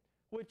evident,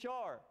 which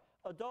are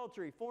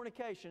adultery,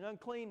 fornication,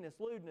 uncleanness,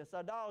 lewdness,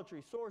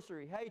 idolatry,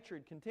 sorcery,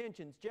 hatred,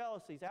 contentions,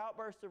 jealousies,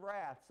 outbursts of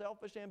wrath,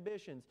 selfish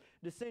ambitions,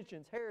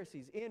 dissensions,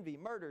 heresies, envy,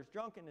 murders,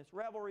 drunkenness,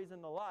 revelries,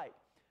 and the like,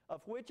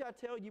 of which I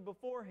tell you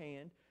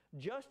beforehand,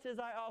 just as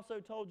I also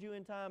told you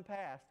in time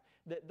past,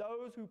 that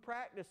those who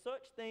practice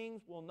such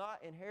things will not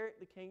inherit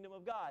the kingdom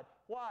of God.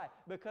 Why?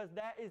 Because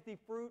that is the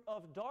fruit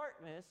of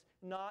darkness,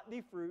 not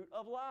the fruit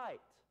of light.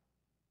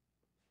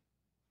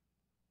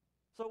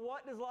 So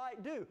what does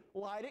light do?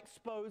 Light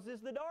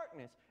exposes the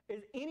darkness.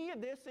 Is any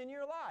of this in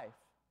your life?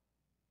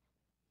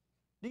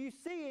 Do you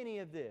see any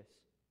of this?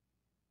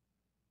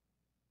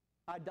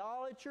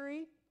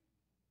 Idolatry,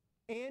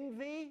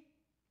 envy.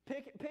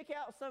 Pick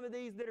out some of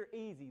these that are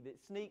easy, that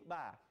sneak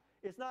by.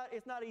 It's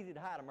not easy to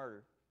hide a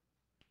murder.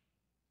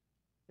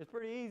 It's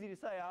pretty easy to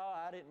say, oh,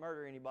 I didn't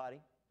murder anybody.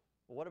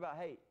 Well, what about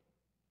hate?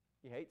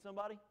 You hate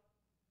somebody?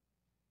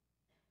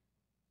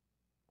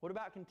 What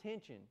about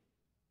contention?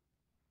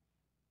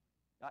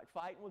 Like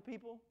fighting with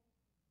people?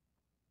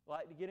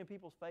 Like to get in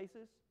people's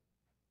faces?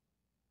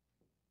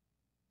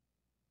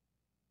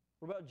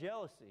 What about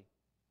jealousy?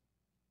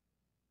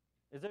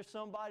 Is there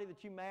somebody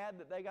that you mad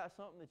that they got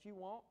something that you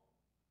want?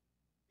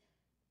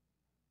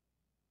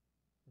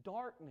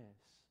 Darkness.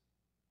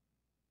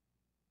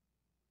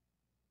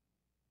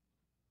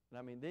 And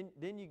I mean,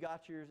 then you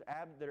got yours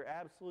that are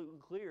absolutely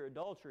clear.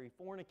 Adultery,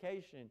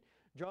 fornication,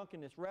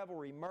 drunkenness,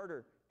 revelry,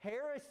 murder,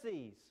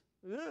 heresies.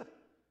 Ugh.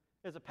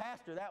 As a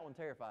pastor, that one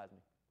terrifies me.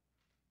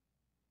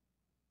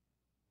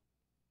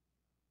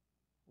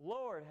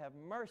 Lord, have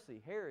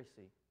mercy,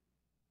 heresy.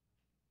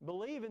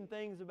 Believing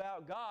things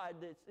about God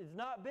that is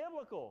not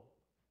biblical.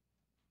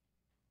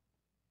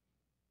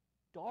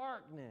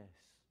 Darkness.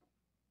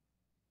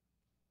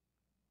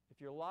 If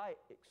your light,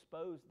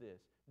 expose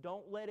this.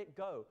 Don't let it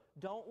go.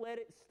 Don't let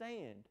it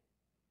stand.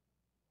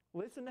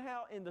 Listen to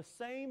how in the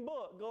same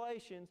book,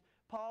 Galatians,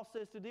 Paul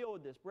says to deal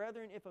with this.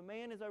 Brethren, if a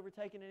man is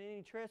overtaken in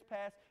any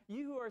trespass,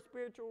 you who are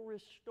spiritual,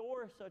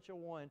 restore such a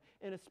one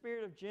in a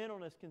spirit of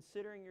gentleness,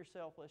 considering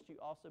yourself, lest you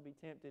also be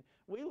tempted.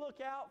 We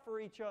look out for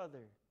each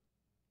other.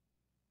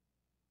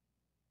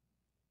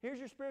 Here's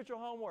your spiritual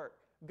homework.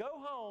 Go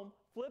home,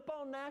 flip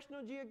on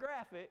National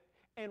Geographic,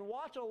 and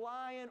watch a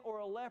lion or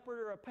a leopard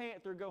or a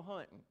panther go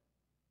hunting.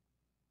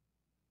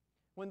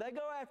 When they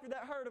go after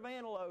that herd of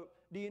antelope,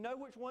 do you know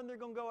which one they're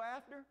going to go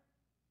after?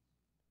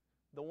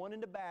 The one in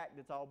the back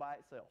that's all by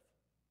itself.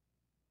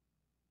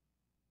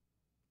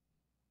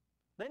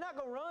 They're not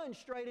going to run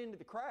straight into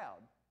the crowd.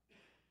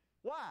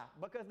 Why?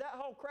 Because that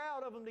whole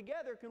crowd of them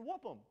together can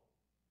whoop them.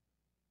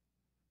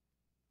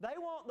 They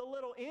want the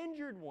little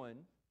injured one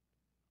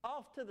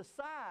off to the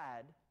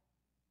side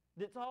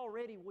that's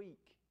already weak.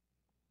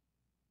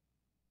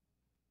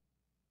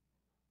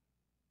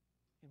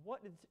 And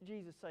what did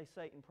Jesus say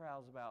Satan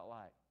prowls about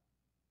like?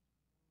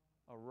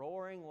 A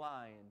roaring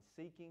lion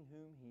seeking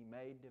whom he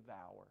may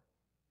devour.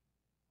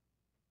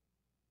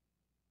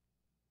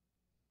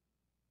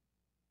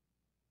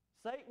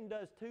 Satan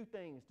does two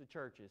things to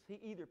churches. He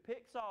either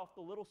picks off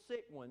the little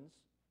sick ones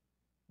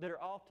that are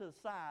off to the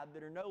side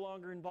that are no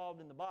longer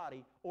involved in the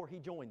body, or he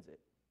joins it.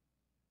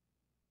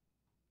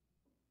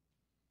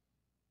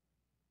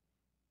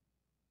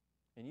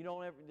 And you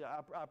don't ever,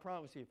 I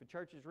promise you, if a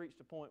church has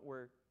reached a point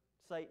where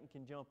Satan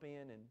can jump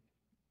in and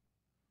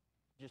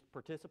just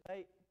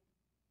participate,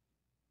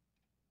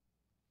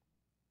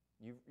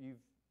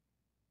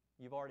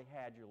 you've already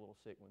had your little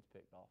sick ones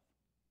picked off.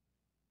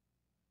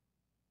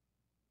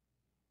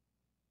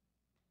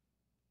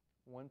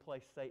 One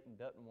place Satan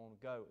doesn't want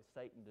to go is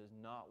Satan does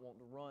not want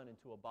to run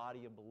into a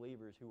body of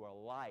believers who are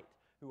light,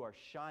 who are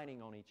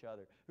shining on each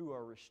other, who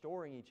are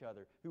restoring each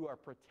other, who are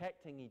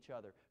protecting each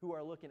other, who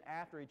are looking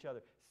after each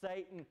other.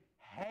 Satan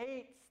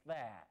hates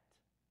that.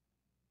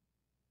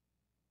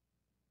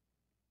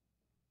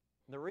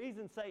 The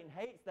reason Satan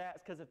hates that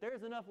is because if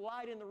there's enough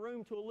light in the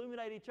room to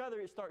illuminate each other,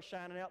 it starts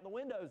shining out the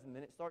windows, and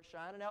then it starts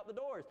shining out the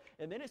doors,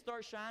 and then it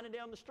starts shining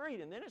down the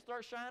street, and then it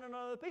starts shining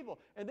on other people,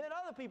 and then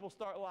other people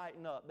start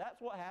lighting up.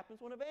 That's what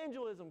happens when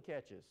evangelism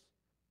catches.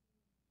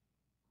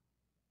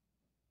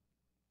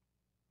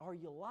 Are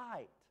you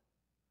light?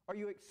 Are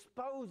you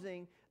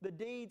exposing the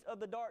deeds of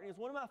the darkness?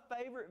 One of my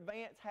favorite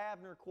Vance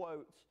Havner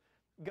quotes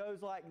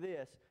goes like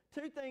this.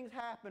 2 things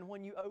happen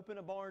when you open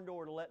a barn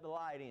door to let the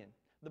light in.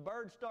 The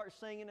birds start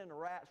singing and the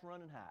rats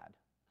run and hide.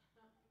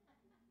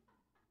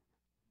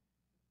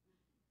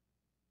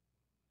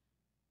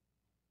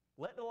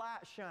 Let the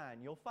light shine.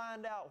 You'll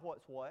find out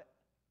what's what.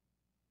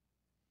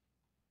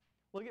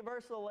 Look at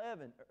verse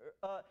 11.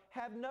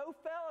 Have no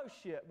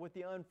fellowship with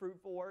the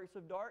unfruitful works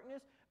of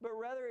darkness, but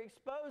rather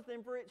expose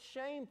them, for it's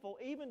shameful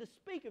even to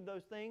speak of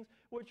those things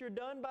which are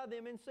done by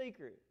them in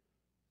secret.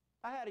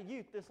 I had a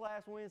youth this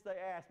last Wednesday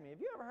ask me, have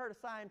you ever heard of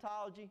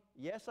Scientology?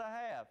 Yes, I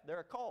have.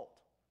 They're a cult.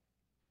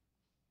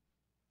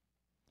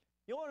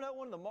 You want to know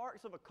one of the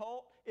marks of a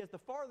cult is the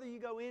farther you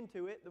go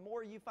into it, the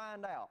more you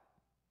find out.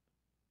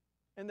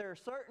 And there are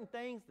certain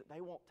things that they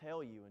won't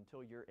tell you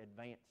until you're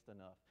advanced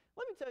enough.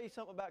 Let me tell you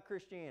something about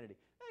Christianity.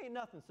 There ain't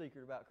nothing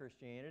secret about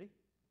Christianity.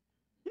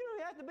 You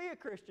don't have to be a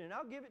Christian.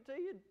 I'll give it to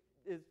you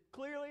as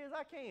clearly as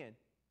I can.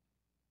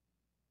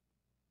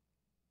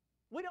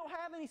 We don't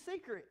have any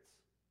secrets.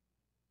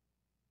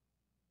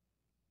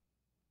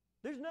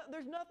 There's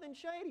nothing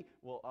shady.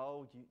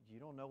 Well, you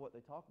don't know what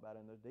they talk about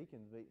in those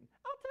deacons' meetings.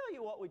 I'll tell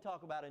you what we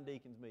talk about in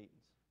deacons'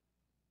 meetings.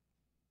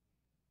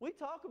 We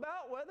talk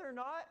about whether or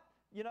not,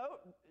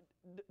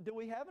 do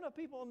we have enough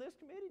people on this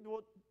committee?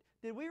 Well,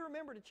 did we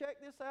remember to check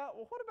this out?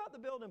 Well, what about the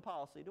building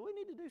policy? Do we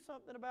need to do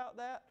something about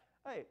that?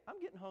 Hey, I'm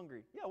getting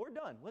hungry. Yeah, we're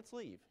done. Let's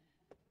leave.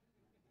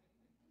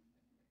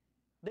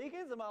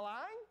 Deacons, am I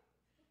lying?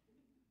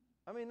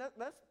 I mean,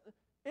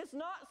 it's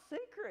not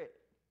secret.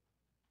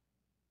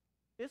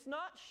 It's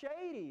not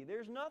shady.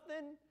 There's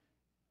nothing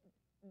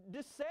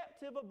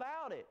deceptive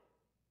about it.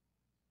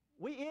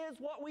 We is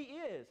what we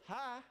is.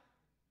 Hi.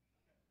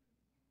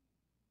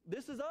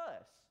 This is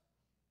us.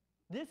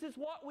 This is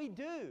what we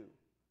do.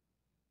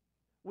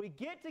 We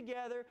get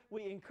together,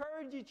 we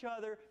encourage each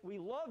other, we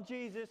love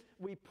Jesus,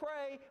 we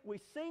pray, we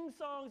sing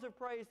songs of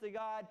praise to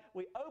God,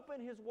 we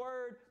open His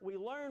Word, we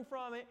learn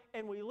from it,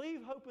 and we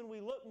leave hoping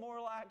we look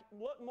more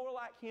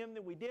like Him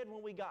than we did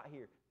when we got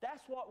here.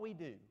 That's what we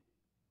do.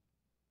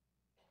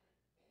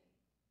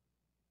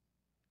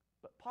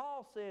 But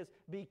Paul says,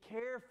 be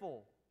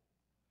careful.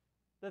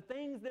 The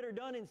things that are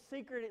done in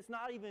secret, it's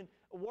not even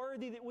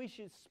worthy that we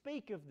should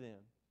speak of them.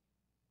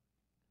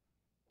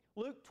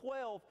 Luke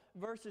 12,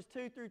 verses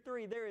 2 through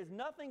 3, there is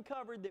nothing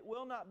covered that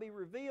will not be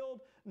revealed,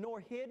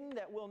 nor hidden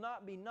that will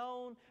not be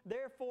known.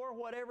 Therefore,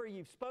 whatever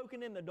you've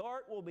spoken in the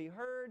dark will be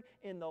heard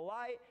in the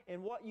light,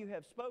 and what you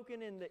have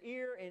spoken in the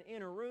ear and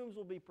inner rooms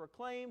will be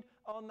proclaimed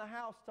on the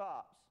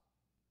housetops.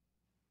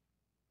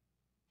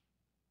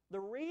 The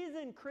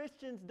reason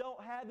Christians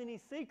don't have any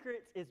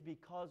secrets is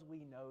because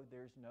we know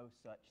there's no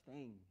such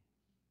thing.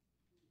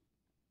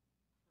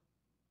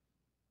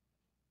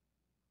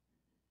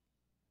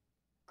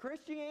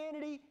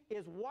 Christianity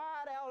is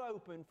wide out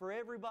open for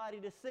everybody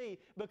to see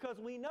because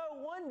we know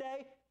one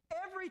day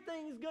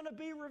everything's going to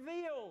be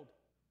revealed.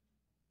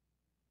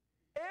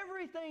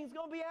 Everything's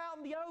going to be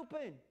out in the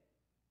open.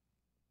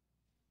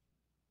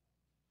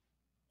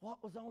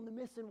 What was on the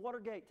missing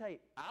Watergate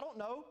tape? I don't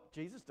know.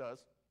 Jesus does.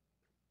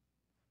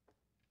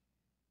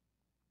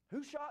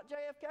 Who shot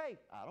JFK?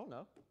 I don't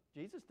know.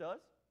 Jesus does.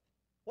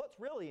 What's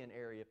really in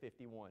Area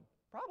 51?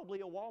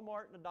 Probably a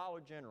Walmart and a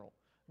Dollar General,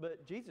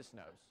 but Jesus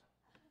knows.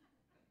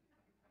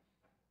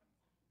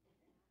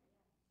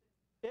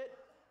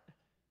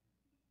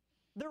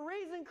 The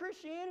reason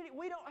Christianity,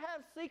 we don't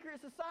have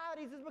secret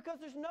societies is because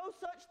there's no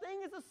such thing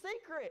as a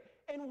secret.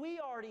 And we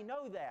already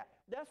know that.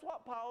 That's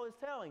what Paul is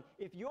telling.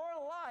 If you're a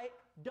light,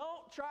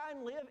 don't try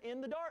and live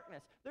in the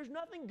darkness. There's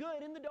nothing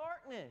good in the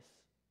darkness.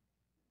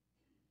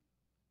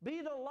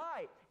 Be the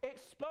light.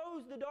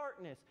 Expose the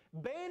darkness.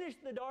 Banish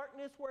the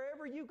darkness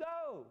wherever you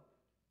go.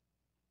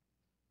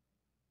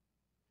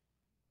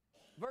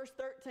 Verse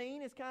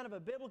 13 is kind of a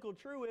biblical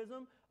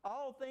truism.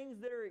 All things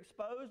that are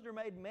exposed are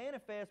made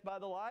manifest by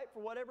the light,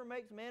 for whatever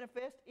makes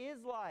manifest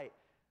is light.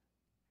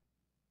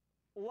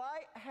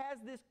 Light has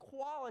this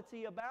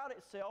quality about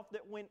itself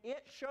that when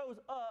it shows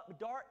up,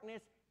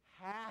 darkness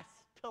has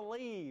to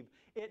leave.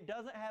 It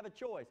doesn't have a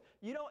choice.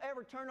 You don't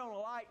ever turn on a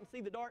light and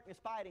see the darkness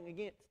fighting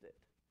against it.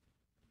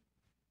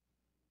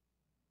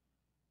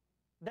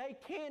 They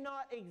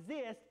cannot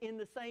exist in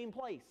the same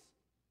place.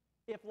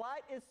 If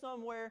light is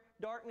somewhere,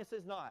 darkness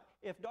is not.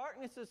 If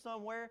darkness is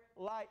somewhere,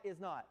 light is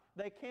not.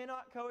 They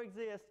cannot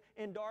coexist,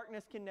 and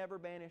darkness can never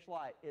banish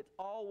light. It's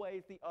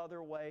always the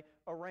other way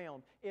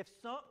around. If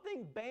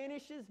something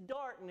banishes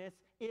darkness,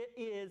 it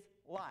is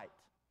light.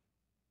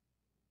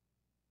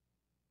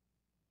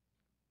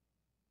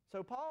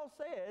 So Paul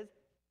says,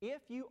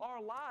 if you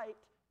are light,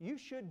 you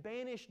should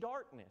banish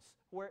darkness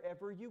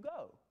wherever you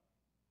go.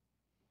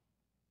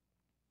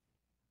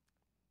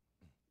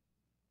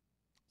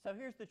 So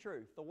here's the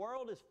truth. The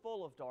world is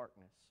full of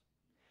darkness.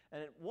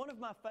 And one of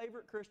my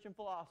favorite Christian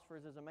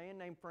philosophers is a man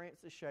named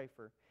Francis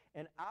Schaeffer.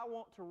 And I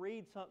want to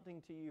read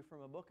something to you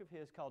from a book of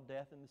his called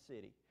Death in the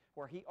City,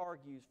 where he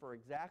argues for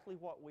exactly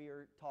what we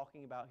are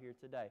talking about here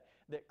today,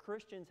 that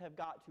Christians have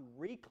got to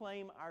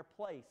reclaim our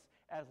place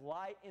as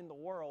light in the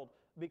world,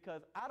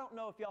 because I don't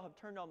know if y'all have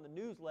turned on the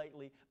news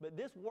lately, but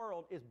this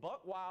world is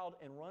buck wild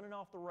and running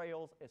off the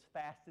rails as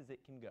fast as it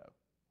can go.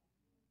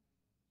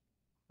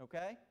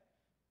 Okay?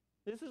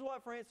 This is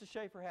what Francis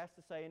Schaeffer has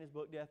to say in his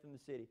book, Death in the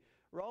City.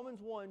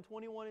 Romans 1,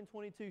 21 and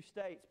 22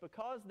 states,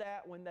 because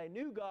that when they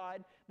knew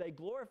God, they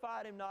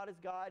glorified Him not as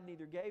God,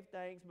 neither gave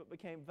thanks, but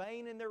became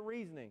vain in their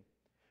reasoning.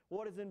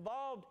 What is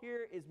involved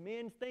here is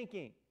men's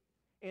thinking,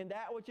 in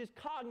that which is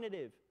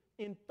cognitive,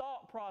 in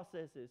thought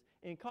processes,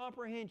 in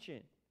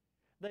comprehension.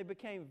 They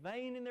became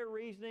vain in their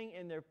reasoning,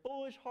 and their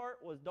foolish heart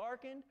was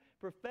darkened.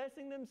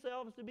 Professing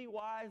themselves to be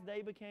wise,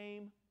 they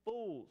became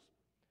fools.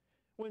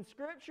 When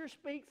Scripture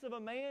speaks of a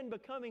man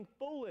becoming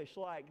foolish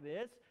like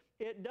this,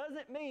 it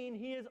doesn't mean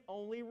he is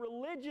only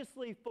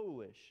religiously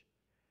foolish.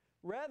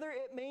 Rather,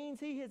 it means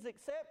he has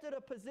accepted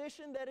a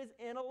position that is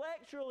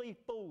intellectually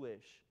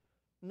foolish,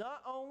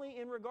 not only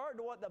in regard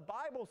to what the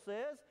Bible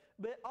says,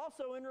 but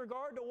also in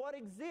regard to what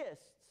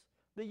exists.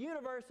 The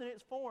universe in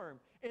its form,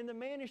 in the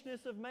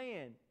mannishness of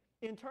man.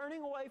 In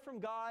turning away from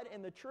God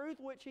and the truth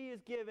which He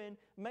has given,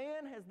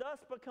 man has thus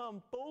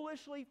become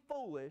foolishly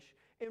foolish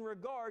in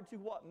regard to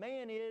what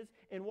man is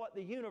and what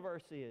the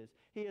universe is.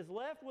 He is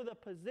left with a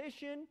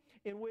position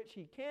in which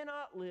he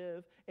cannot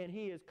live, and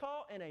he is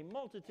caught in a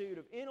multitude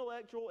of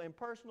intellectual and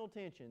personal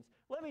tensions.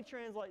 Let me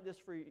translate this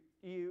for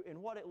you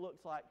in what it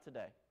looks like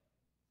today.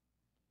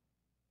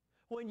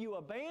 When you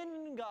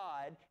abandon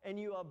God and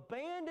you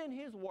abandon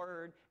His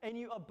Word and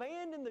you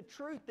abandon the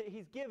truth that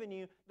He's given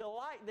you, the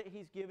light that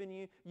He's given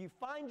you, you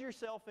find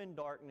yourself in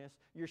darkness,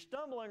 you're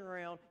stumbling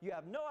around, you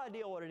have no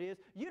idea what it is,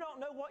 you don't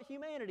know what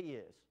humanity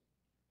is.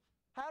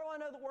 How do I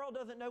know the world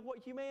doesn't know what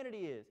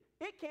humanity is?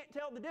 It can't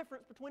tell the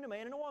difference between a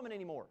man and a woman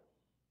anymore.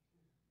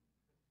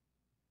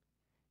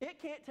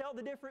 It can't tell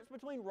the difference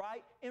between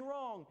right and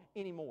wrong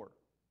anymore.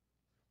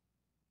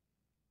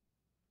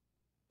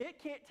 It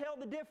can't tell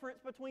the difference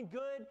between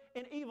good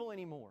and evil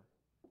anymore.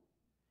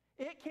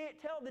 It can't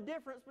tell the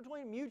difference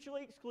between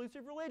mutually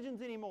exclusive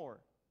religions anymore.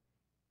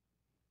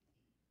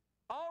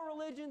 All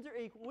religions are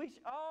equal.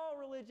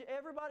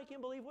 Everybody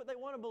can believe what they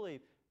want to believe.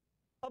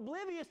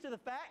 Oblivious to the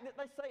fact that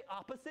they say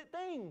opposite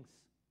things.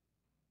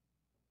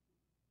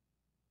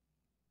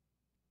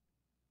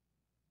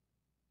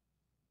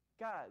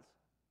 Guys,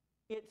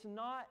 it's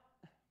not...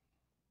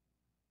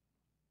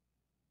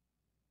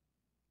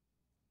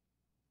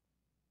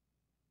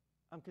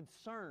 I'm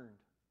concerned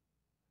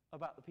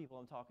about the people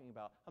I'm talking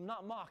about. I'm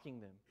not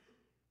mocking them.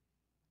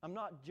 I'm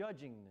not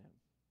judging them.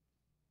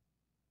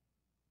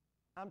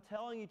 I'm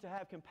telling you to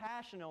have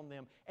compassion on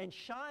them and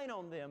shine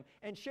on them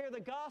and share the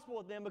gospel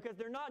with them, because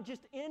they're not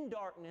just in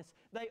darkness,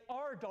 they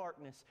are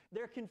darkness.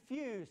 They're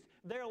confused.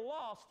 They're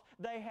lost.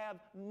 They have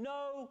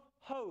no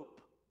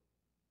hope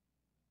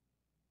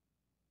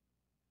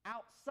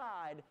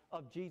outside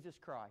of Jesus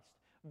Christ.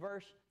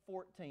 Verse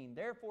 14,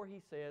 therefore He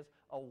says,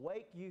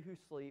 awake you who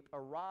sleep,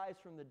 arise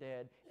from the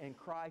dead, and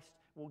Christ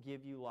will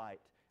give you light.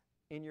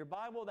 In your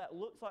Bible, that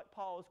looks like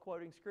Paul is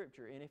quoting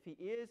Scripture. And if he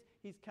is,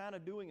 he's kind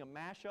of doing a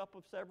mashup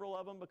of several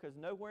of them, because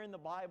nowhere in the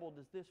Bible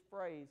does this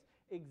phrase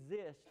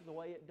exist the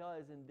way it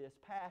does in this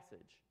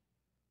passage.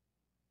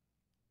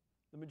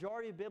 The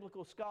majority of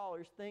biblical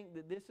scholars think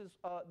that this is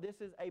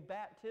a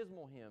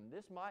baptismal hymn.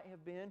 This might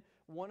have been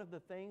one of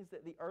the things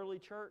that the early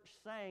church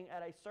sang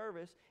at a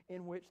service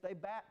in which they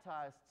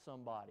baptized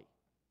somebody.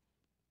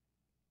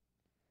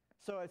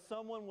 So as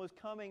someone was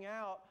coming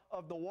out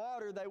of the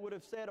water, they would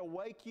have said,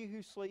 awake you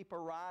who sleep,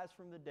 arise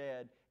from the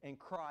dead, and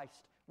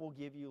Christ will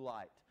give you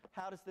light.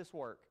 How does this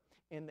work?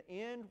 In the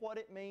end, what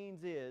it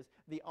means is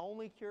the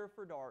only cure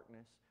for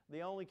darkness,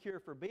 the only cure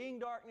for being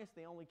darkness,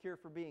 the only cure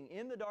for being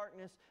in the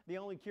darkness, the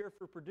only cure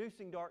for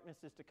producing darkness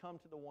is to come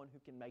to the one who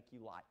can make you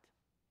light.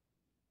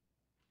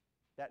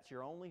 That's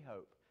your only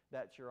hope.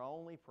 That's your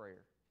only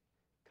prayer.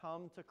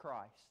 Come to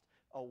Christ.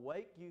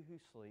 Awake you who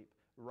sleep,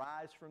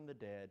 rise from the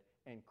dead,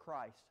 and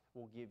Christ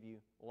will give you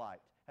light.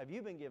 Have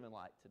you been given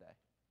light today?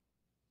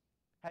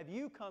 Have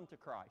you come to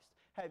Christ?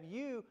 Have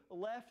you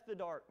left the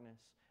darkness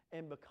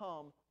and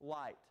become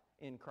light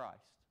in Christ?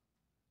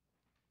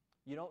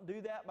 You don't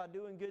do that by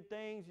doing good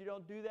things. You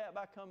don't do that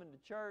by coming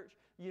to church.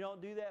 You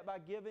don't do that by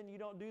giving. You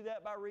don't do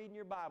that by reading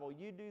your Bible.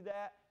 You do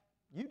that.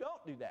 You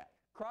don't do that.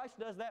 Christ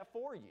does that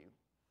for you.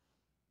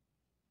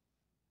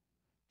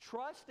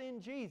 Trust in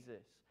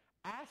Jesus.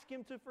 Ask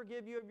Him to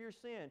forgive you of your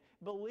sin.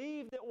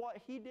 Believe that what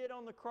He did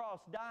on the cross,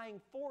 dying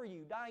for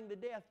you, dying the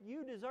death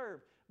you deserve,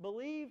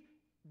 believe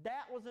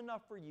that was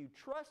enough for you.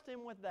 Trust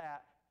Him with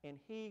that, and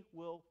He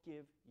will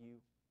give you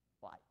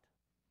light.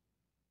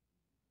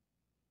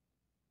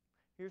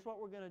 Here's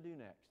what we're going to do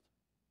next.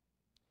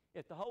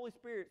 If the Holy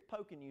Spirit's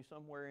poking you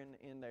somewhere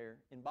in there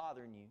and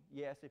bothering you,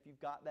 yes, if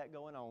you've got that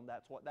going on,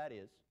 that's what that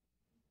is.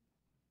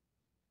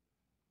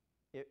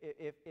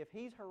 If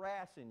He's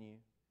harassing you,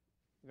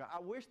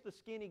 I wish the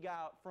skinny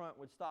guy up front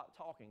would stop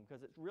talking,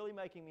 because it's really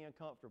making me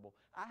uncomfortable.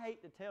 I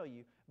hate to tell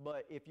you,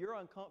 but if you're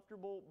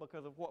uncomfortable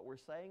because of what we're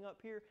saying up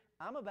here,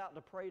 I'm about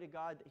to pray to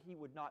God that He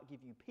would not give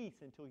you peace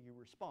until you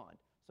respond.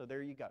 So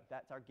there you go.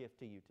 That's our gift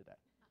to you today.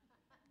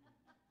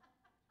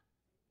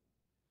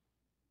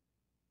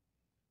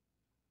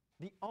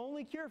 The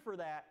only cure for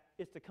that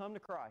is to come to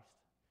Christ.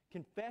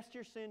 Confess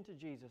your sin to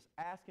Jesus.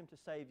 Ask Him to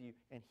save you,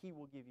 and He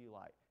will give you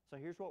light. So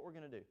here's what we're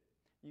going to do.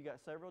 You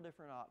got several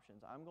different options.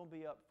 I'm going to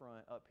be up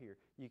front, up here.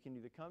 You can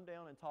either come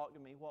down and talk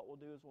to me. What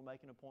we'll do is we'll make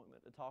an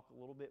appointment to talk a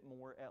little bit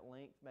more at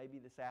length, maybe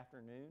this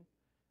afternoon.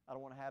 I don't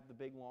want to have the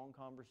big, long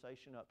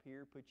conversation up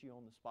here, put you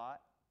on the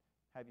spot,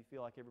 have you feel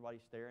like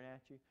everybody's staring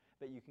at you.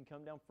 But you can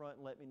come down front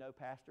and let me know,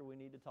 Pastor, we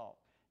need to talk.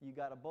 You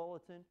got a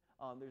bulletin.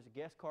 There's a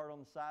guest card on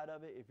the side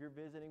of it. If you're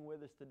visiting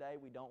with us today,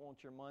 we don't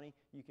want your money.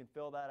 You can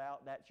fill that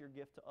out. That's your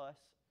gift to us.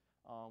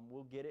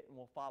 We'll get it and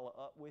we'll follow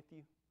up with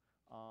you.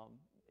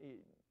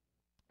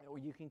 Or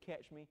you can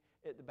catch me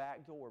at the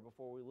back door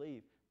before we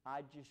leave.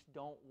 I just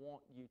don't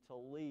want you to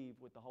leave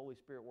with the Holy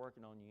Spirit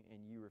working on you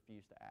and you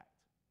refuse to act.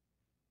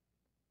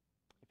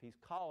 If He's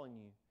calling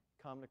you,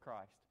 come to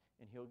Christ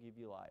and He'll give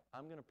you light.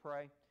 I'm going to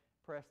pray.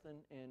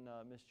 Preston and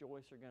Miss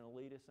Joyce are going to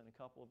lead us in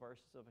a couple of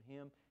verses of a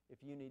hymn. If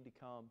you need to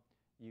come,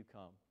 you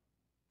come.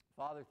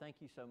 Father, thank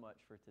you so much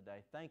for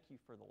today. Thank you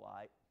for the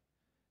light.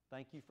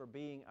 Thank you for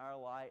being our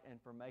light and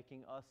for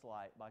making us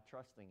light by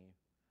trusting you.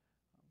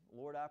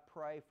 Lord, I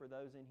pray for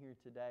those in here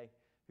today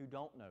who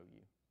don't know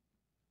you,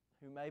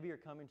 who maybe are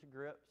coming to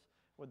grips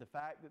with the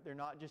fact that they're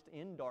not just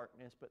in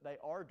darkness, but they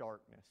are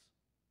darkness.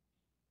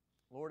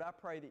 Lord, I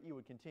pray that you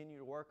would continue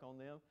to work on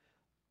them.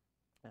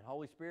 And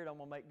Holy Spirit, I'm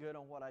going to make good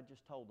on what I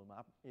just told them.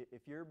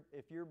 If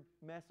you're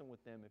messing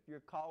with them, if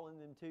you're calling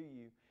them to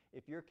you,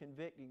 if you're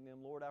convicting them,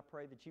 Lord, I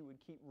pray that you would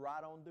keep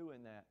right on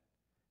doing that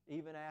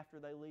even after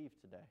they leave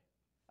today.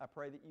 I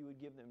pray that you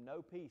would give them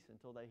no peace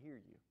until they hear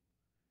you.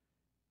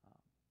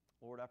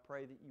 Lord, I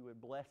pray that you would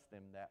bless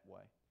them that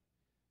way.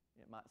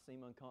 It might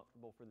seem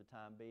uncomfortable for the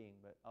time being,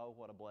 but oh,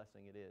 what a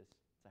blessing it is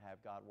to have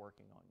God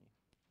working on you.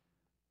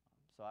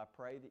 So I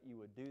pray that you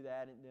would do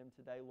that in them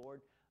today,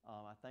 Lord.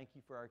 I thank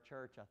you for our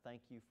church. I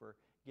thank you for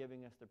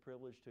giving us the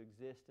privilege to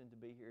exist and to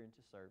be here and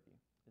to serve you.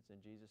 It's in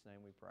Jesus'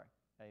 name we pray.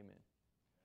 Amen.